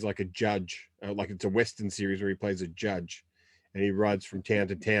plays like a judge, like it's a Western series where he plays a judge, and he rides from town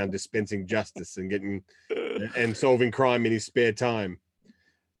to town dispensing justice and getting and solving crime in his spare time.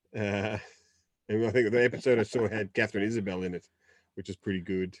 And I think the episode I saw had Catherine Isabel in it, which is pretty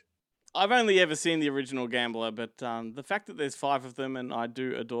good. I've only ever seen the original Gambler, but the fact that there's 5 of them and I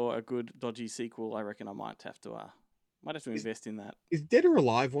do adore a good dodgy sequel, I reckon I might have to invest in that. Is Dead or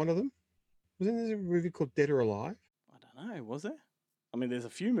Alive one of them? Wasn't there a movie called Dead or Alive? I don't know. Was there? I mean, there's a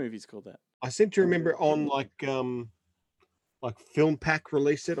few movies called that. I seem to remember on like Film Pack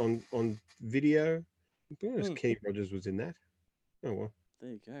released it on video. I think Kenny Rogers was in that. Oh well.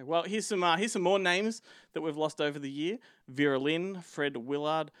 There you go. Well, here's some more names that we've lost over the year: Vera Lynn, Fred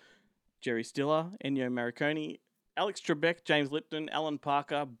Willard, Jerry Stiller, Ennio Morricone, Alex Trebek, James Lipton, Alan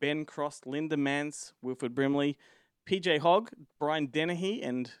Parker, Ben Cross, Linda Mance, Wilford Brimley, PJ Hogg, Brian Dennehy,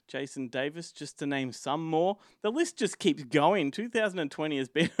 and Jason Davis, just to name some more. The list just keeps going. 2020 has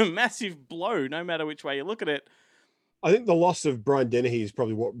been a massive blow, no matter which way you look at it. I think the loss of Brian Dennehy is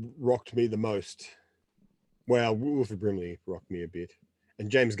probably what rocked me the most. Well, Wilford Brimley rocked me a bit. And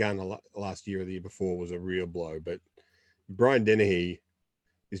James Gunn last year or the year before was a real blow. But Brian Dennehy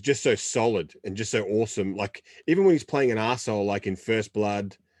is just so solid and just so awesome. Like, even when he's playing an arsehole, like in First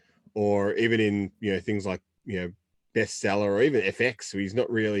Blood, or even in, things like, Bestseller, or even FX, he's not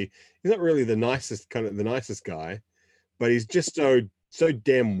really the nicest guy, but he's just so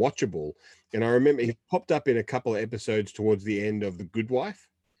damn watchable. And I remember he popped up in a couple of episodes towards the end of The Good Wife.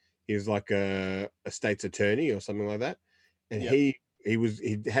 He was like a state's attorney or something like that. And Yep. he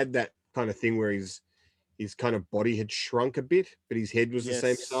had that kind of thing where his kind of body had shrunk a bit, but his head was the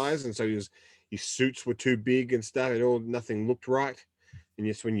same Yes. size, and so his suits were too big and stuff. Nothing looked right. And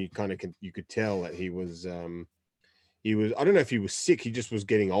just when you could tell that he was I don't know if he was sick, he just was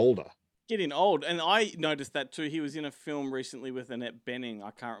getting older. Getting old. And I noticed that too. He was in a film recently with Annette Bening.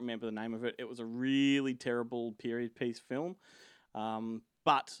 I can't remember the name of it. It was a really terrible period piece film.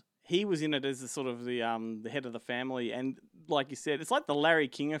 But he was in it as the head of the family. And like you said, it's like the Larry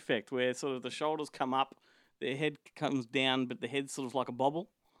King effect, where sort of the shoulders come up, the head comes down, but the head's sort of like a bobble.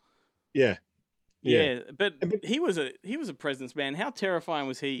 Yeah. Yeah, but he was a presence, man. How terrifying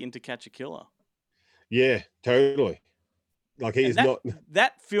was he in To Catch a Killer? Yeah, totally. Like he's And not.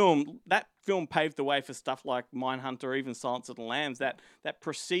 that film paved the way for stuff like Mindhunter, or even Silence of the Lambs. That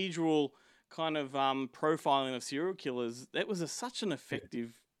procedural kind of profiling of serial killers. That was such an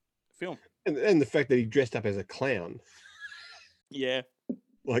effective film. And the fact that he dressed up as a clown. Yeah,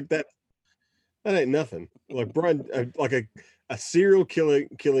 like that ain't nothing. Like Brian, like a serial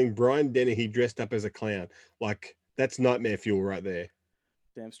killing Brian Dennehy dressed up as a clown. Like that's nightmare fuel right there.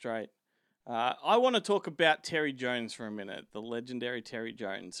 Damn straight. I want to talk about Terry Jones for a minute, the legendary Terry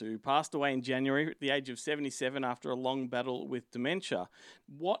Jones, who passed away in January at the age of 77 after a long battle with dementia.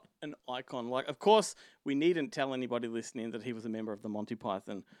 What an icon. Like, of course, we needn't tell anybody listening that he was a member of the Monty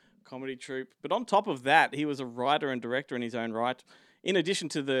Python comedy troupe. But on top of that, he was a writer and director in his own right. In addition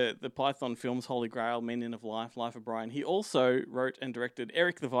to the Python films, Holy Grail, Men in of Life, Life of Brian, he also wrote and directed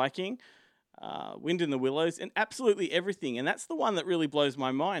Eric the Viking, Wind in the Willows, and absolutely everything. And that's the one that really blows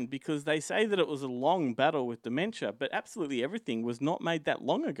my mind, because they say that it was a long battle with dementia, but absolutely everything was not made that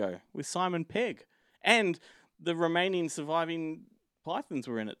long ago with Simon Pegg. And the remaining surviving Pythons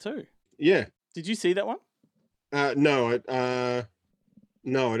were in it too. Yeah. Did you see that one? No,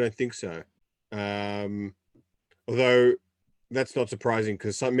 I don't think so. Although that's not surprising,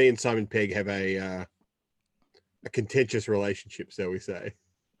 because me and Simon Pegg have a contentious relationship, so we say.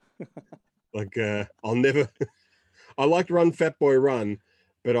 Like, I'll never. I like Run Fat Boy Run,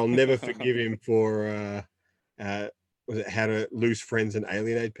 but I'll never forgive him for was it How to Lose Friends and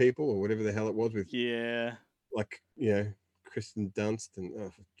Alienate People, or whatever the hell it was with. Yeah. Like, Kristen Dunst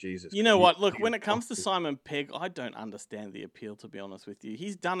and Jesus. You know what? Look, when it comes to Simon Pegg, I don't understand the appeal, to be honest with you.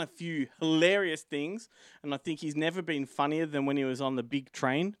 He's done a few hilarious things, and I think he's never been funnier than when he was on the Big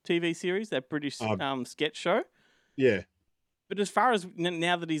Train TV series, that British sketch show. Yeah. But as far as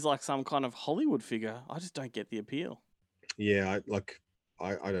now that he's like some kind of Hollywood figure, I just don't get the appeal. Yeah,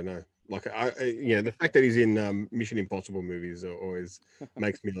 I don't know. Like, the fact that he's in Mission Impossible movies always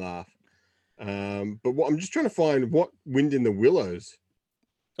makes me laugh. But I'm just trying to find what Wind in the Willows.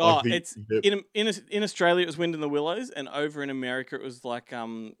 Oh, in Australia it was Wind in the Willows, and over in America it was like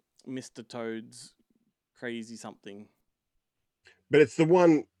Mr. Toad's Crazy Something. But it's the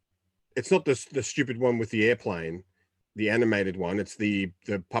one. It's not the stupid one with the airplane, the animated one. It's the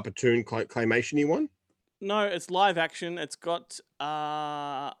Puppetoon claymation-y one. No, it's live action. It's got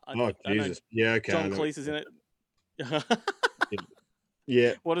Jesus. Yeah, okay. John Cleese is in it.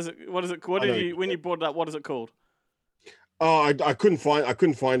 Yeah. What is it? What did you, when you brought it up? What is it called? Oh, I couldn't find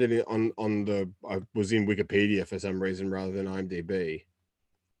it on the. I was in Wikipedia for some reason rather than IMDb.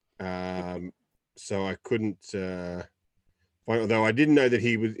 So I couldn't find. Although I didn't know that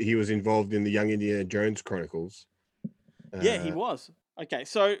he was involved in the Young Indiana Jones Chronicles. Yeah, he was. Okay,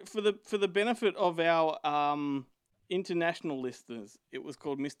 so for the benefit of our international listeners, it was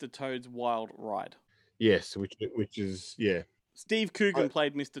called Mr. Toad's Wild Ride. Yes, which is yeah. Steve Coogan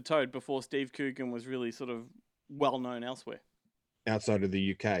played Mr. Toad before Steve Coogan was really sort of well known elsewhere. Outside of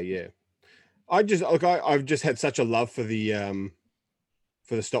the UK, yeah. I've just had such a love for the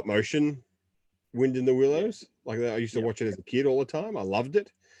stop motion Wind in the Willows. Like, I used to watch it as a kid all the time. I loved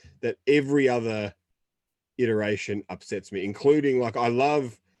it. That every other iteration upsets me, including, like, I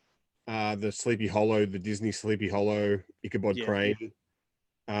love the Sleepy Hollow, the Disney Sleepy Hollow Ichabod Crane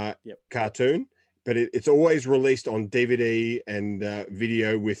cartoon, but it's always released on DVD and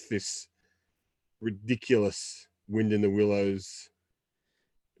video with this ridiculous Wind in the Willows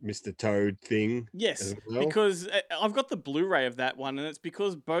Mr. Toad thing. Yes, well. Because I've got the Blu-ray of that one, and it's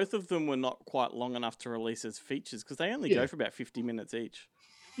because both of them were not quite long enough to release as features, because they only go for about 50 minutes each.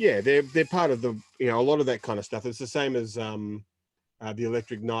 Yeah, they're part of the, a lot of that kind of stuff. It's the same as the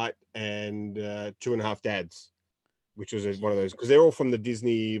Electric Knight and Two and a Half Dads, which was one of those, because they're all from the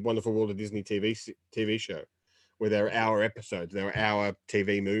Disney Wonderful World of Disney TV show, where they're hour episodes, they're hour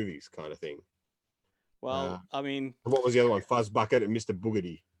TV movies kind of thing. Well, I mean, what was the other one? Fuzz Bucket and Mr.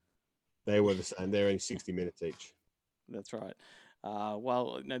 Boogedy. They were the same. They're only 60 minutes each. That's right.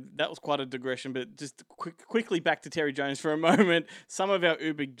 That was quite a digression, but just quickly back to Terry Jones for a moment. Some of our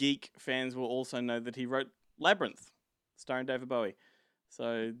uber geek fans will also know that he wrote Labyrinth, starring David Bowie.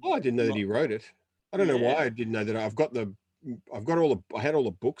 So, I didn't know that he wrote it. I don't know why I didn't know that. I had all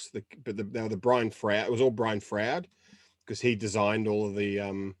the books, but they were the Brian Froud. It was all Brian Froud, because he designed all of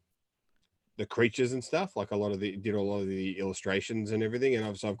the creatures and stuff. Like, did a lot of the illustrations and everything.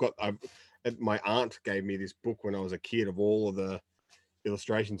 And my aunt gave me this book when I was a kid of all of the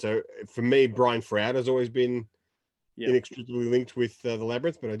illustrations. So for me, Brian Froud has always been inextricably linked with the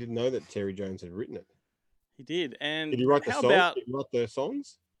Labyrinth, but I didn't know that Terry Jones had written it. He did. And did he write the songs? Did he write the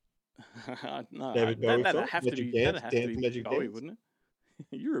songs? No, David Bowie that'd song? have Magic to be Dance? that'd have to Dance be Magic Bowie, Dance? wouldn't it?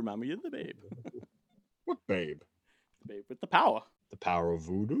 You remind me of the babe. What babe? Babe with the power. The power of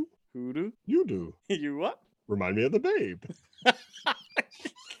voodoo? Hoodoo. You do. You what? Remind me of the babe.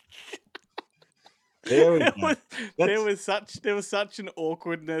 There we go. There was such an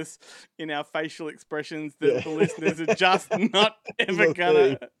awkwardness in our facial expressions that the listeners are just not ever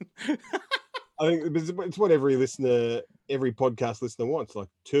gonna. I think it's what every podcast listener wants. Like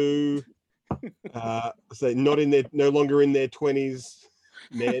two, say no longer in their 20s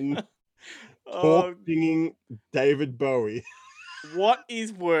men singing David Bowie. What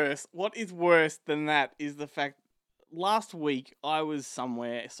is worse? What is worse than that is the fact. Last week, I was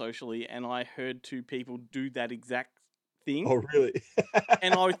somewhere socially and I heard two people do that exact thing. Oh, really?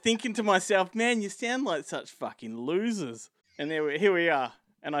 And I was thinking to myself, man, you sound like such fucking losers. And here we are.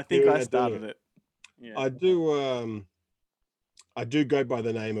 And I think I started it. Yeah. I do go by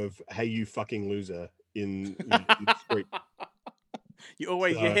the name of "Hey, you fucking loser" in the street. Your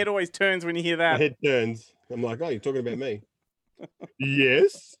head always turns when you hear that. My head turns. I'm like, oh, you're talking about me?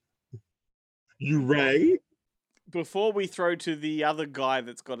 Yes. You rang. Before we throw to the other guy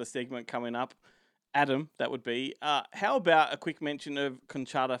that's got a segment coming up, Adam, that would be, how about a quick mention of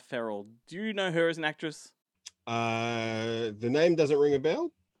Conchata Ferrell? Do you know her as an actress? The name doesn't ring a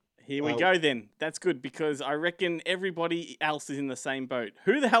bell. Here we go then. That's good because I reckon everybody else is in the same boat.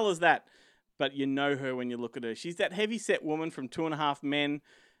 Who the hell is that? But you know her when you look at her. She's that heavy-set woman from 2.5 Men.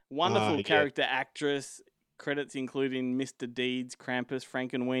 Wonderful character actress. Credits including Mr. Deeds, Krampus,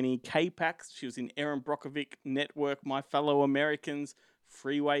 Frankenweenie, K-Pax. She was in Erin Brockovich, Network, My Fellow Americans,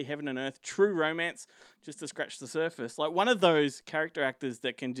 Freeway, Heaven and Earth, True Romance, just to scratch the surface. Like one of those character actors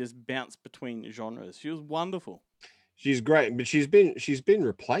that can just bounce between genres. She was wonderful. She's great, but she's been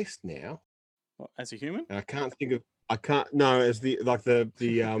replaced now. What, as a human? And as the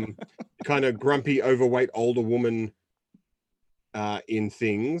kind of grumpy, overweight older woman in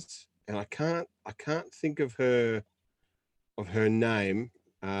things. And I can't think of her name,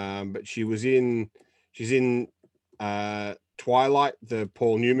 but she's in Twilight, the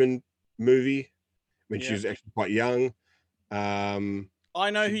Paul Newman movie, when she was actually quite young. I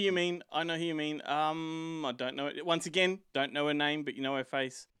know who you mean. I don't know it. Once again, don't know her name, but you know her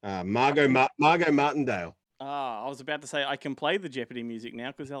face. Margot Martindale. I was about to say I can play the Jeopardy music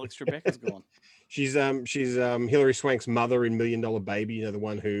now because Alex Trebek is gone. She's Hilary Swank's mother in $1 Million Baby. You know, the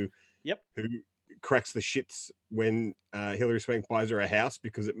one who cracks the shits when Hilary Swank buys her a house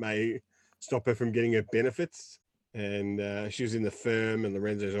because it may stop her from getting her benefits. And she was in The Firm and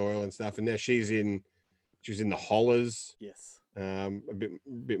Lorenzo's Oil and stuff. And now she was in The Hollers. Yes. A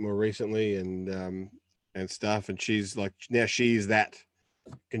bit more recently and stuff. And she's like, now she's that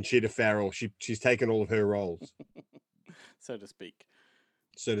Conchita Ferrell. She's taken all of her roles. So to speak.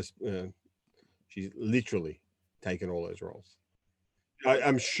 She's literally taken all those roles.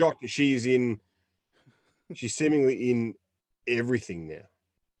 I'm shocked that she's seemingly in everything now.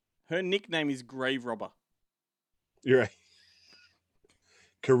 Her nickname is Grave Robber. You're right.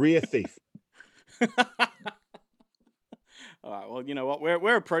 Career thief. All right. Well, you know what?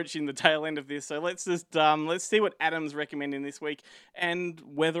 We're approaching the tail end of this, so let's just let's see what Adam's recommending this week and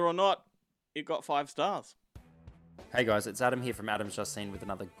whether or not it got 5 stars. Hey guys, it's Adam here from Adam's Just Seen with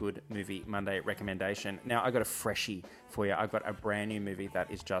another Good Movie Monday recommendation. Now, I got a freshie for you. I've got a brand new movie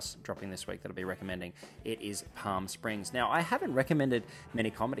that is just dropping this week that I'll be recommending. It is Palm Springs. Now, I haven't recommended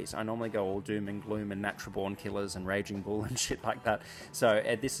many comedies. I normally go all doom and gloom and Natural Born Killers and Raging Bull and shit like that. So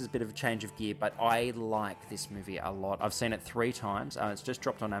this is a bit of a change of gear, but I like this movie a lot. I've seen it 3 times. It's just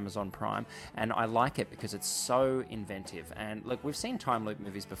dropped on Amazon Prime, and I like it because it's so inventive. And look, we've seen time loop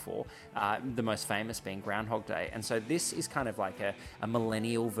movies before, the most famous being Groundhog Day, and so this is kind of like a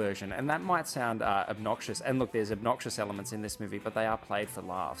millennial version, and that might sound obnoxious. And look, there's obnoxious elements in this movie, but they are played for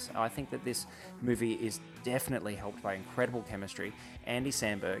laughs. I think that this movie is definitely helped by incredible chemistry. Andy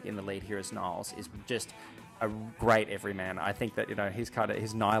Samberg in the lead here as Niles is just a great everyman. I think that, you know, his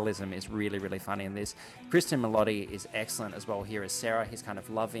nihilism is really, really funny in this. Kristen Milotti is excellent as well here as Sarah, his kind of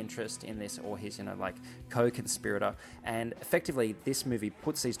love interest in this, or his, you know, like co-conspirator. And effectively, this movie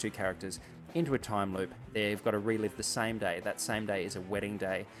puts these two characters into a time loop. They've got to relive the same day. That same day is a wedding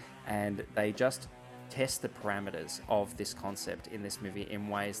day, and they just test the parameters of this concept in this movie in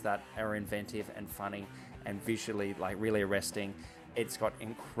ways that are inventive and funny and visually like really arresting. It's got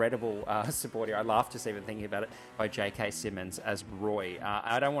incredible support here. I laugh just even thinking about it, by J.K. Simmons as Roy.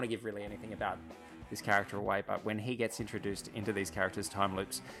 I don't want to give really anything about this character away, but when he gets introduced into these characters' time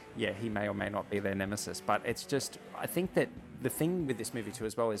loops, yeah, he may or may not be their nemesis. But it's just, I think that the thing with this movie too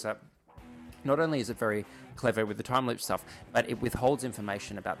as well is that not only is it very clever with the time loop stuff, but it withholds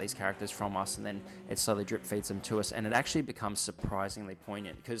information about these characters from us, and then it slowly drip feeds them to us, and it actually becomes surprisingly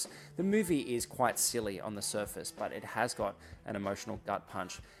poignant, because the movie is quite silly on the surface, but it has got an emotional gut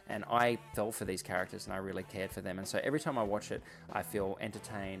punch, and I fell for these characters and I really cared for them, and so every time I watch it, I feel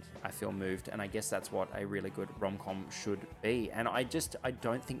entertained, I feel moved, and I guess that's what a really good rom-com should be, and I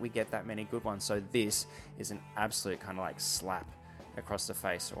don't think we get that many good ones, so this is an absolute kind of like slap across the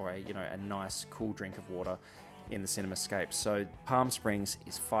face, or a nice cool drink of water in the CinemaScape. So Palm Springs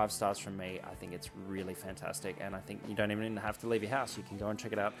is 5 stars from me. I think it's really fantastic, and I think you don't even have to leave your house. You can go and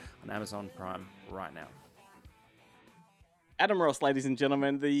check it out on Amazon Prime right now. Adam Ross, ladies and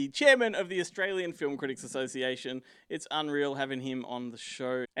gentlemen, the chairman of the Australian Film Critics Association. It's unreal having him on the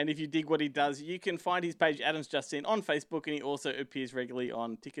show. And if you dig what he does, you can find his page, Adam's Just Seen, on Facebook, and he also appears regularly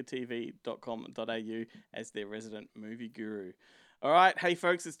on tickertv.com.au as their resident movie guru. All right, hey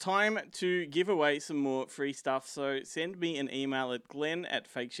folks, it's time to give away some more free stuff. So send me an email at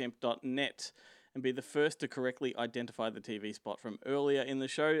glenn@fakeshamp.net and be the first to correctly identify the TV spot from earlier in the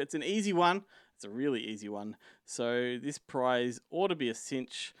show. It's an easy one. It's a really easy one. So this prize ought to be a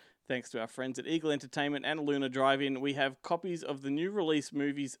cinch. Thanks to our friends at Eagle Entertainment and Luna Drive-In, we have copies of the new release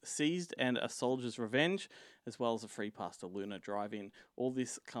movies Seized and A Soldier's Revenge, as well as a free pass to Luna Drive-In. All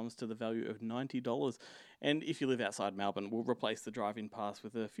this comes to the value of $90. And if you live outside Melbourne, we'll replace the drive-in pass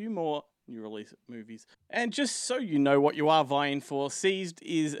with a few more new release movies. And just so you know what you are vying for, Seized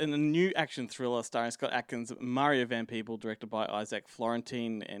is a new action thriller starring Scott Adkins, Mario Van Peebles, directed by Isaac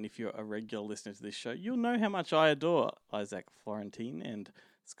Florentine. And if you're a regular listener to this show, you'll know how much I adore Isaac Florentine and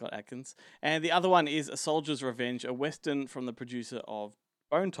Scott Adkins. And the other one is A Soldier's Revenge, a western from the producer of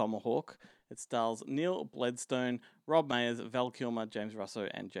Bone Tomahawk. It stars Neil Bledstone, Rob Mayers, Val Kilmer, James Russo,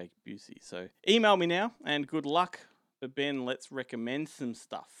 and Jake Busey. So email me now, and good luck. But Ben, let's recommend some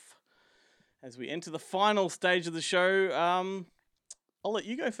stuff. As we enter the final stage of the show, I'll let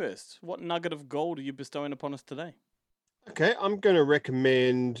you go first. What nugget of gold are you bestowing upon us today? Okay, I'm going to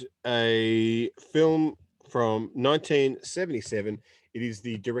recommend a film from 1977. It is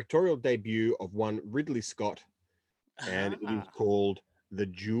the directorial debut of one Ridley Scott, and it is called The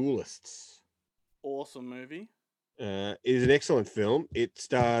Duelists. Awesome movie. It is an excellent film. It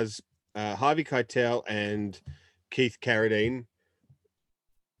stars Harvey Keitel and Keith Carradine.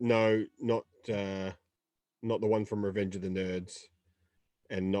 No, not the one from Revenge of the Nerds,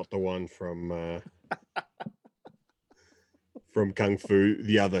 and not the one from Kung Fu.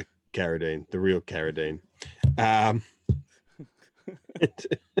 The other Carradine, the real Carradine.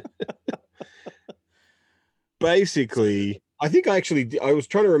 Basically, I think I was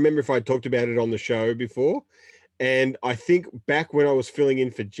trying to remember if I talked about it on the show before, and I think back when I was filling in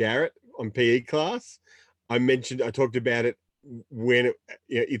for Jarrett on PE class, I talked about it when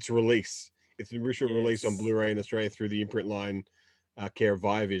its release. It's an original release on Blu-ray in Australia through the imprint line, care of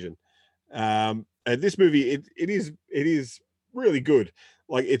Viavision. And this movie, it is really good.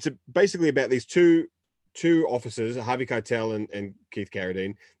 Like, it's basically about these two officers, Harvey Keitel and Keith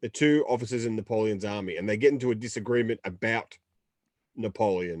Carradine, the two officers in Napoleon's army, and they get into a disagreement about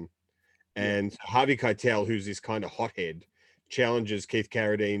Napoleon. And Harvey Keitel, who's this kind of hothead, challenges Keith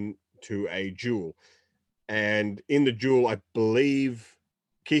Carradine to a duel. And in the duel, I believe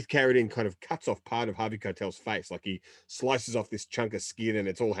Keith Carradine kind of cuts off part of Harvey Keitel's face. Like, he slices off this chunk of skin and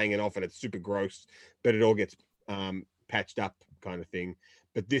it's all hanging off and it's super gross, but it all gets patched up kind of thing.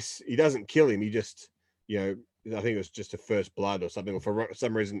 But he doesn't kill him. He just, I think it was just a first blood or something, or for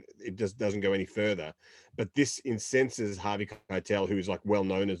some reason it just doesn't go any further. But this incenses Harvey Keitel, who is like well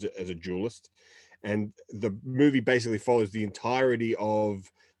known as a duelist. And the movie basically follows the entirety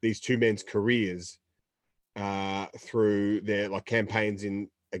of these two men's careers through their like campaigns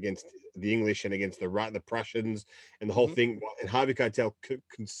against the English and against the Prussians and the whole thing. And Harvey Keitel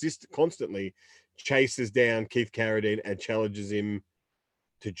constantly chases down Keith Carradine and challenges him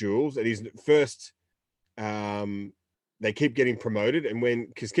to duels. And he's first, they keep getting promoted, and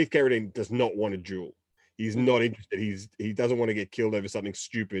because Keith Carradine does not want a duel, he's not interested. He doesn't want to get killed over something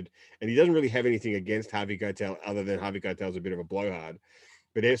stupid, and he doesn't really have anything against Harvey Keitel other than Harvey Keitel's a bit of a blowhard.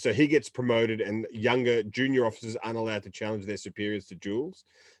 But so he gets promoted, and younger junior officers aren't allowed to challenge their superiors to duels.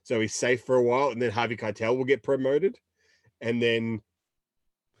 So he's safe for a while, and then Harvey Keitel will get promoted, and then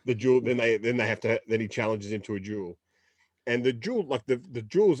the duel. Then he challenges him to a duel, and the duel, like the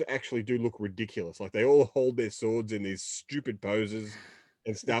duels, actually do look ridiculous. Like, they all hold their swords in these stupid poses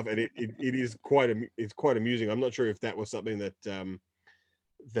and stuff, and it is quite amusing. I'm not sure if that was something that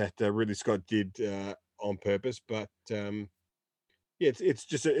Ridley Scott did on purpose, but Yeah, it's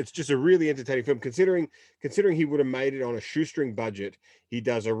just a really entertaining film. Considering he would have made it on a shoestring budget, he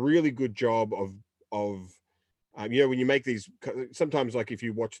does a really good job of when you make these, sometimes like if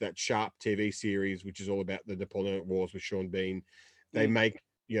you watch that Sharp TV series, which is all about the Napoleonic Wars with Sean Bean, they make,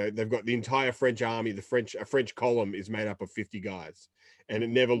 they've got the entire French army, a French column is made up of 50 guys, and it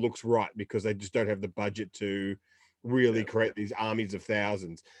never looks right because they just don't have the budget to really create these armies of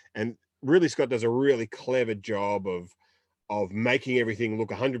thousands. And Ridley Scott does a really clever job of making everything look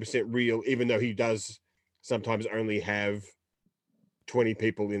 100% real, even though he does sometimes only have 20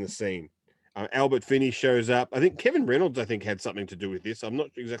 people in the scene. Albert Finney shows up. I think Kevin Reynolds, had something to do with this. I'm not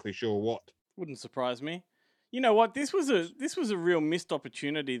exactly sure what. Wouldn't surprise me. You know what? This was a real missed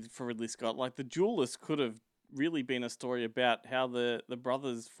opportunity for Ridley Scott. Like, The Duelist could have really been a story about how the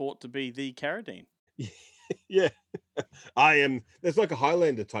brothers fought to be the Carradine. Yeah. There's like a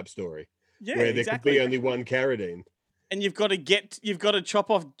Highlander type story. Yeah, where there exactly. could be only one Carradine. And you've got to chop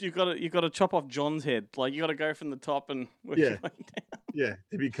off John's head. Like, you got to go from the top and work your way down. Yeah,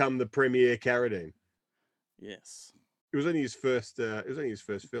 to become the premier Carradine. Yes. It was only his first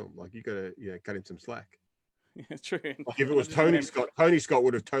film. Like, you got to cut him some slack. Yeah, true. Like, if it was Tony Scott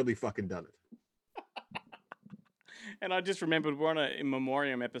would have totally fucking done it. And I just remembered we're on a in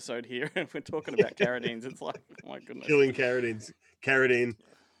memoriam episode here, and we're talking about Carradines. It's like, oh my goodness, killing Carradines, Carradines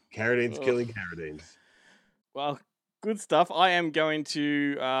killing Carradines. Well, good stuff. I am going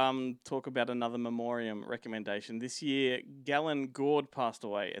to talk about another memoriam recommendation. This year, Galen Gord passed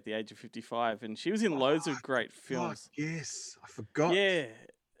away at the age of 55, and she was in loads of great films. Yes, I forgot. Yeah,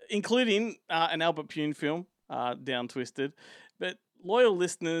 including an Albert Pune film, Down Twisted. But loyal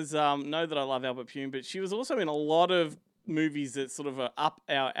listeners know that I love Albert Pune, but she was also in a lot of movies that sort of are up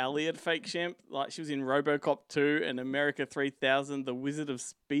our alley at Fake Shemp. Like, she was in RoboCop 2 and America 3000, The Wizard of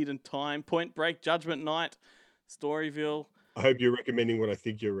Speed and Time, Point Break, Judgment Night, Storyville. I hope you're recommending what I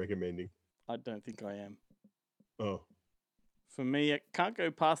think you're recommending. I don't think I am. Oh. For me, it can't go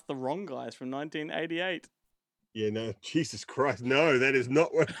past The Wrong Guys from 1988. Yeah, no, Jesus Christ. No, that is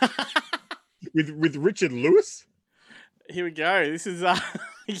not what... with Richard Lewis? Here we go. This is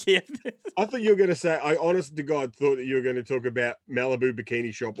yeah. I thought you were going to say, I honest to God thought that you were going to talk about Malibu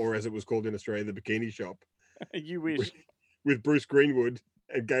Bikini Shop, or as it was called in Australia, the Bikini Shop. You wish. With Bruce Greenwood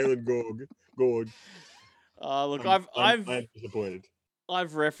and Galen Gord. Look, I'm disappointed.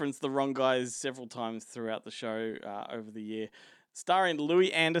 I've referenced The Wrong Guys several times throughout the show over the year. Starring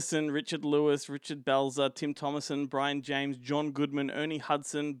Louis Anderson, Richard Lewis, Richard Belzer, Tim Thomason, Brian James, John Goodman, Ernie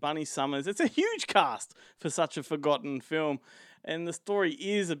Hudson, Bunny Summers. It's a huge cast for such a forgotten film. And the story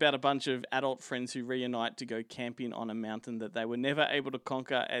is about a bunch of adult friends who reunite to go camping on a mountain that they were never able to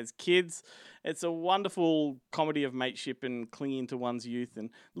conquer as kids. It's a wonderful comedy of mateship and clinging to one's youth. And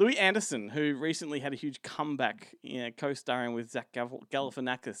Louis Anderson, who recently had a huge comeback, co-starring with Zach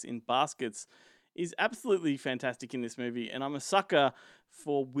Galifianakis in Baskets, is absolutely fantastic in this movie. And I'm a sucker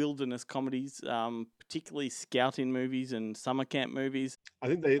for wilderness comedies, particularly scouting movies and summer camp movies. I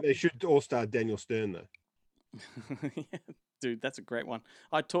think they should all star Daniel Stern, though. Yeah, dude, that's a great one.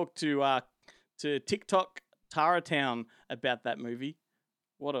 I talked to TikTok Tara Town about that movie.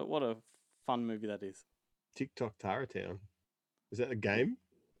 What a fun movie that is. TikTok Tara Town? Is that a game?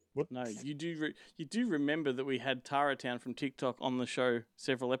 What? No, you do remember that we had Tara Town from TikTok on the show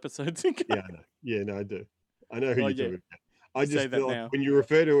several episodes ago. Yeah, I know. Yeah, no, I do. I know who you're talking about. I just Say that feel now. like when you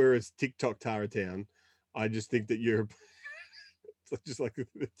refer to her as TikTok Tara Town, I just think that you're it's like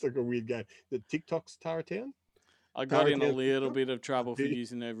a weird game. The TikTok's Tara Town? I got Tara in a Town? little bit of trouble for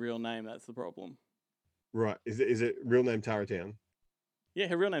using her real name. That's the problem. Right. Is it real name Tara Town? Yeah,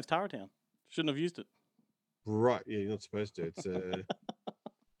 her real name's Tara Town. Shouldn't have used it. Right. Yeah, you're not supposed to. It's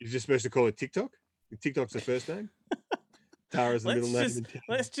you're just supposed to call it TikTok? TikTok's the first name? Tara's the middle name.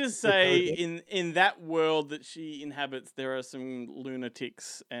 Let's just say in that world that she inhabits, there are some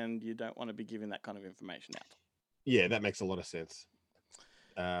lunatics, and you don't want to be giving that kind of information out. Yeah, that makes a lot of sense.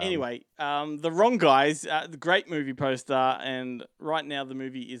 Anyway, The Wrong Guys, the great movie poster, and right now the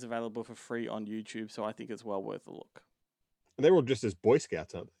movie is available for free on YouTube, so I think it's well worth a look. And they're all dressed as Boy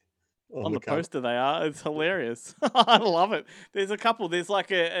Scouts, aren't they? On the poster they are. It's hilarious. I love it. There's a couple. There's like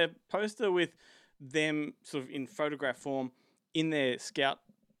a poster with them sort of in photograph form in their scout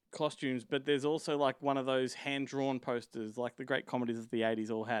costumes, but there's also like one of those hand-drawn posters like the great comedies of the 80s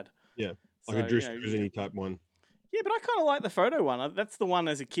all had. Yeah, like a Drew Struzani type one. Yeah, but I kind of like the photo one. That's the one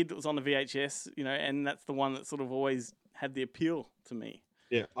as a kid that was on the VHS, and that's the one that sort of always had the appeal to me.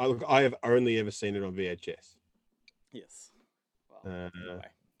 Yeah, I have only ever seen it on VHS. Yes. Well, anyway.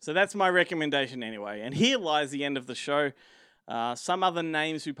 So that's my recommendation anyway. And here lies the end of the show. Some other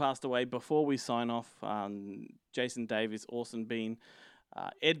names who passed away before we sign off: Jason Davis, Orson Bean,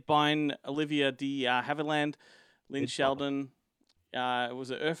 Ed Bine, Olivia de Havilland, Lynn Sheldon.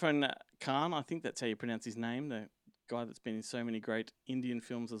 Was it Irfan Khan? I think that's how you pronounce his name. The guy that's been in so many great Indian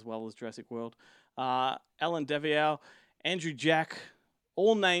films as well as Jurassic World. Alan Deviau, Andrew Jack.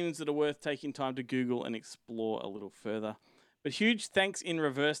 All names that are worth taking time to Google and explore a little further. But huge thanks in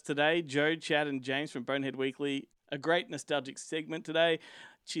reverse today, Joe, Chad, and James from Bonehead Weekly. A great nostalgic segment today.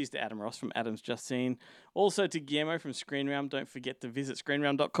 Cheers to Adam Ross from Adam's Just Seen. Also to Guillermo from Screen Realm. Don't forget to visit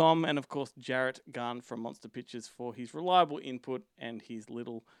screenrealm.com. And of course, Jarrett Gunn from Monster Pictures for his reliable input and his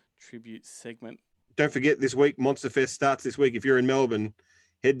little tribute segment. Don't forget this week, Monster Fest starts this week. If you're in Melbourne,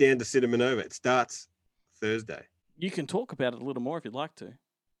 head down to Cinema Nova. It starts Thursday. You can talk about it a little more if you'd like to.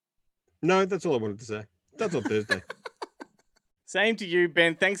 No, that's all I wanted to say. That's on Thursday. Same to you,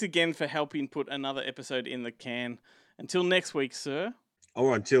 Ben. Thanks again for helping put another episode in the can. Until next week, sir.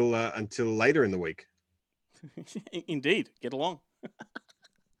 Oh, until later in the week. Indeed. Get along.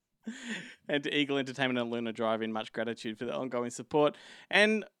 And to Eagle Entertainment and Luna Drive-In, much gratitude for the ongoing support.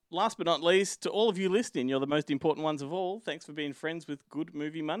 And last but not least, to all of you listening, you're the most important ones of all. Thanks for being friends with Good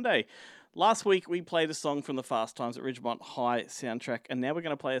Movie Monday. Last week, we played a song from the Fast Times at Ridgemont High soundtrack, and now we're going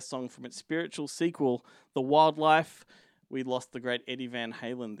to play a song from its spiritual sequel, The Wildlife. We lost the great Eddie Van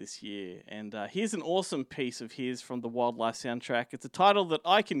Halen this year, and here's an awesome piece of his from the Wildlife soundtrack. It's a title that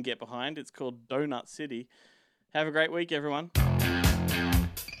I can get behind. It's called Donut City. Have a great week, everyone.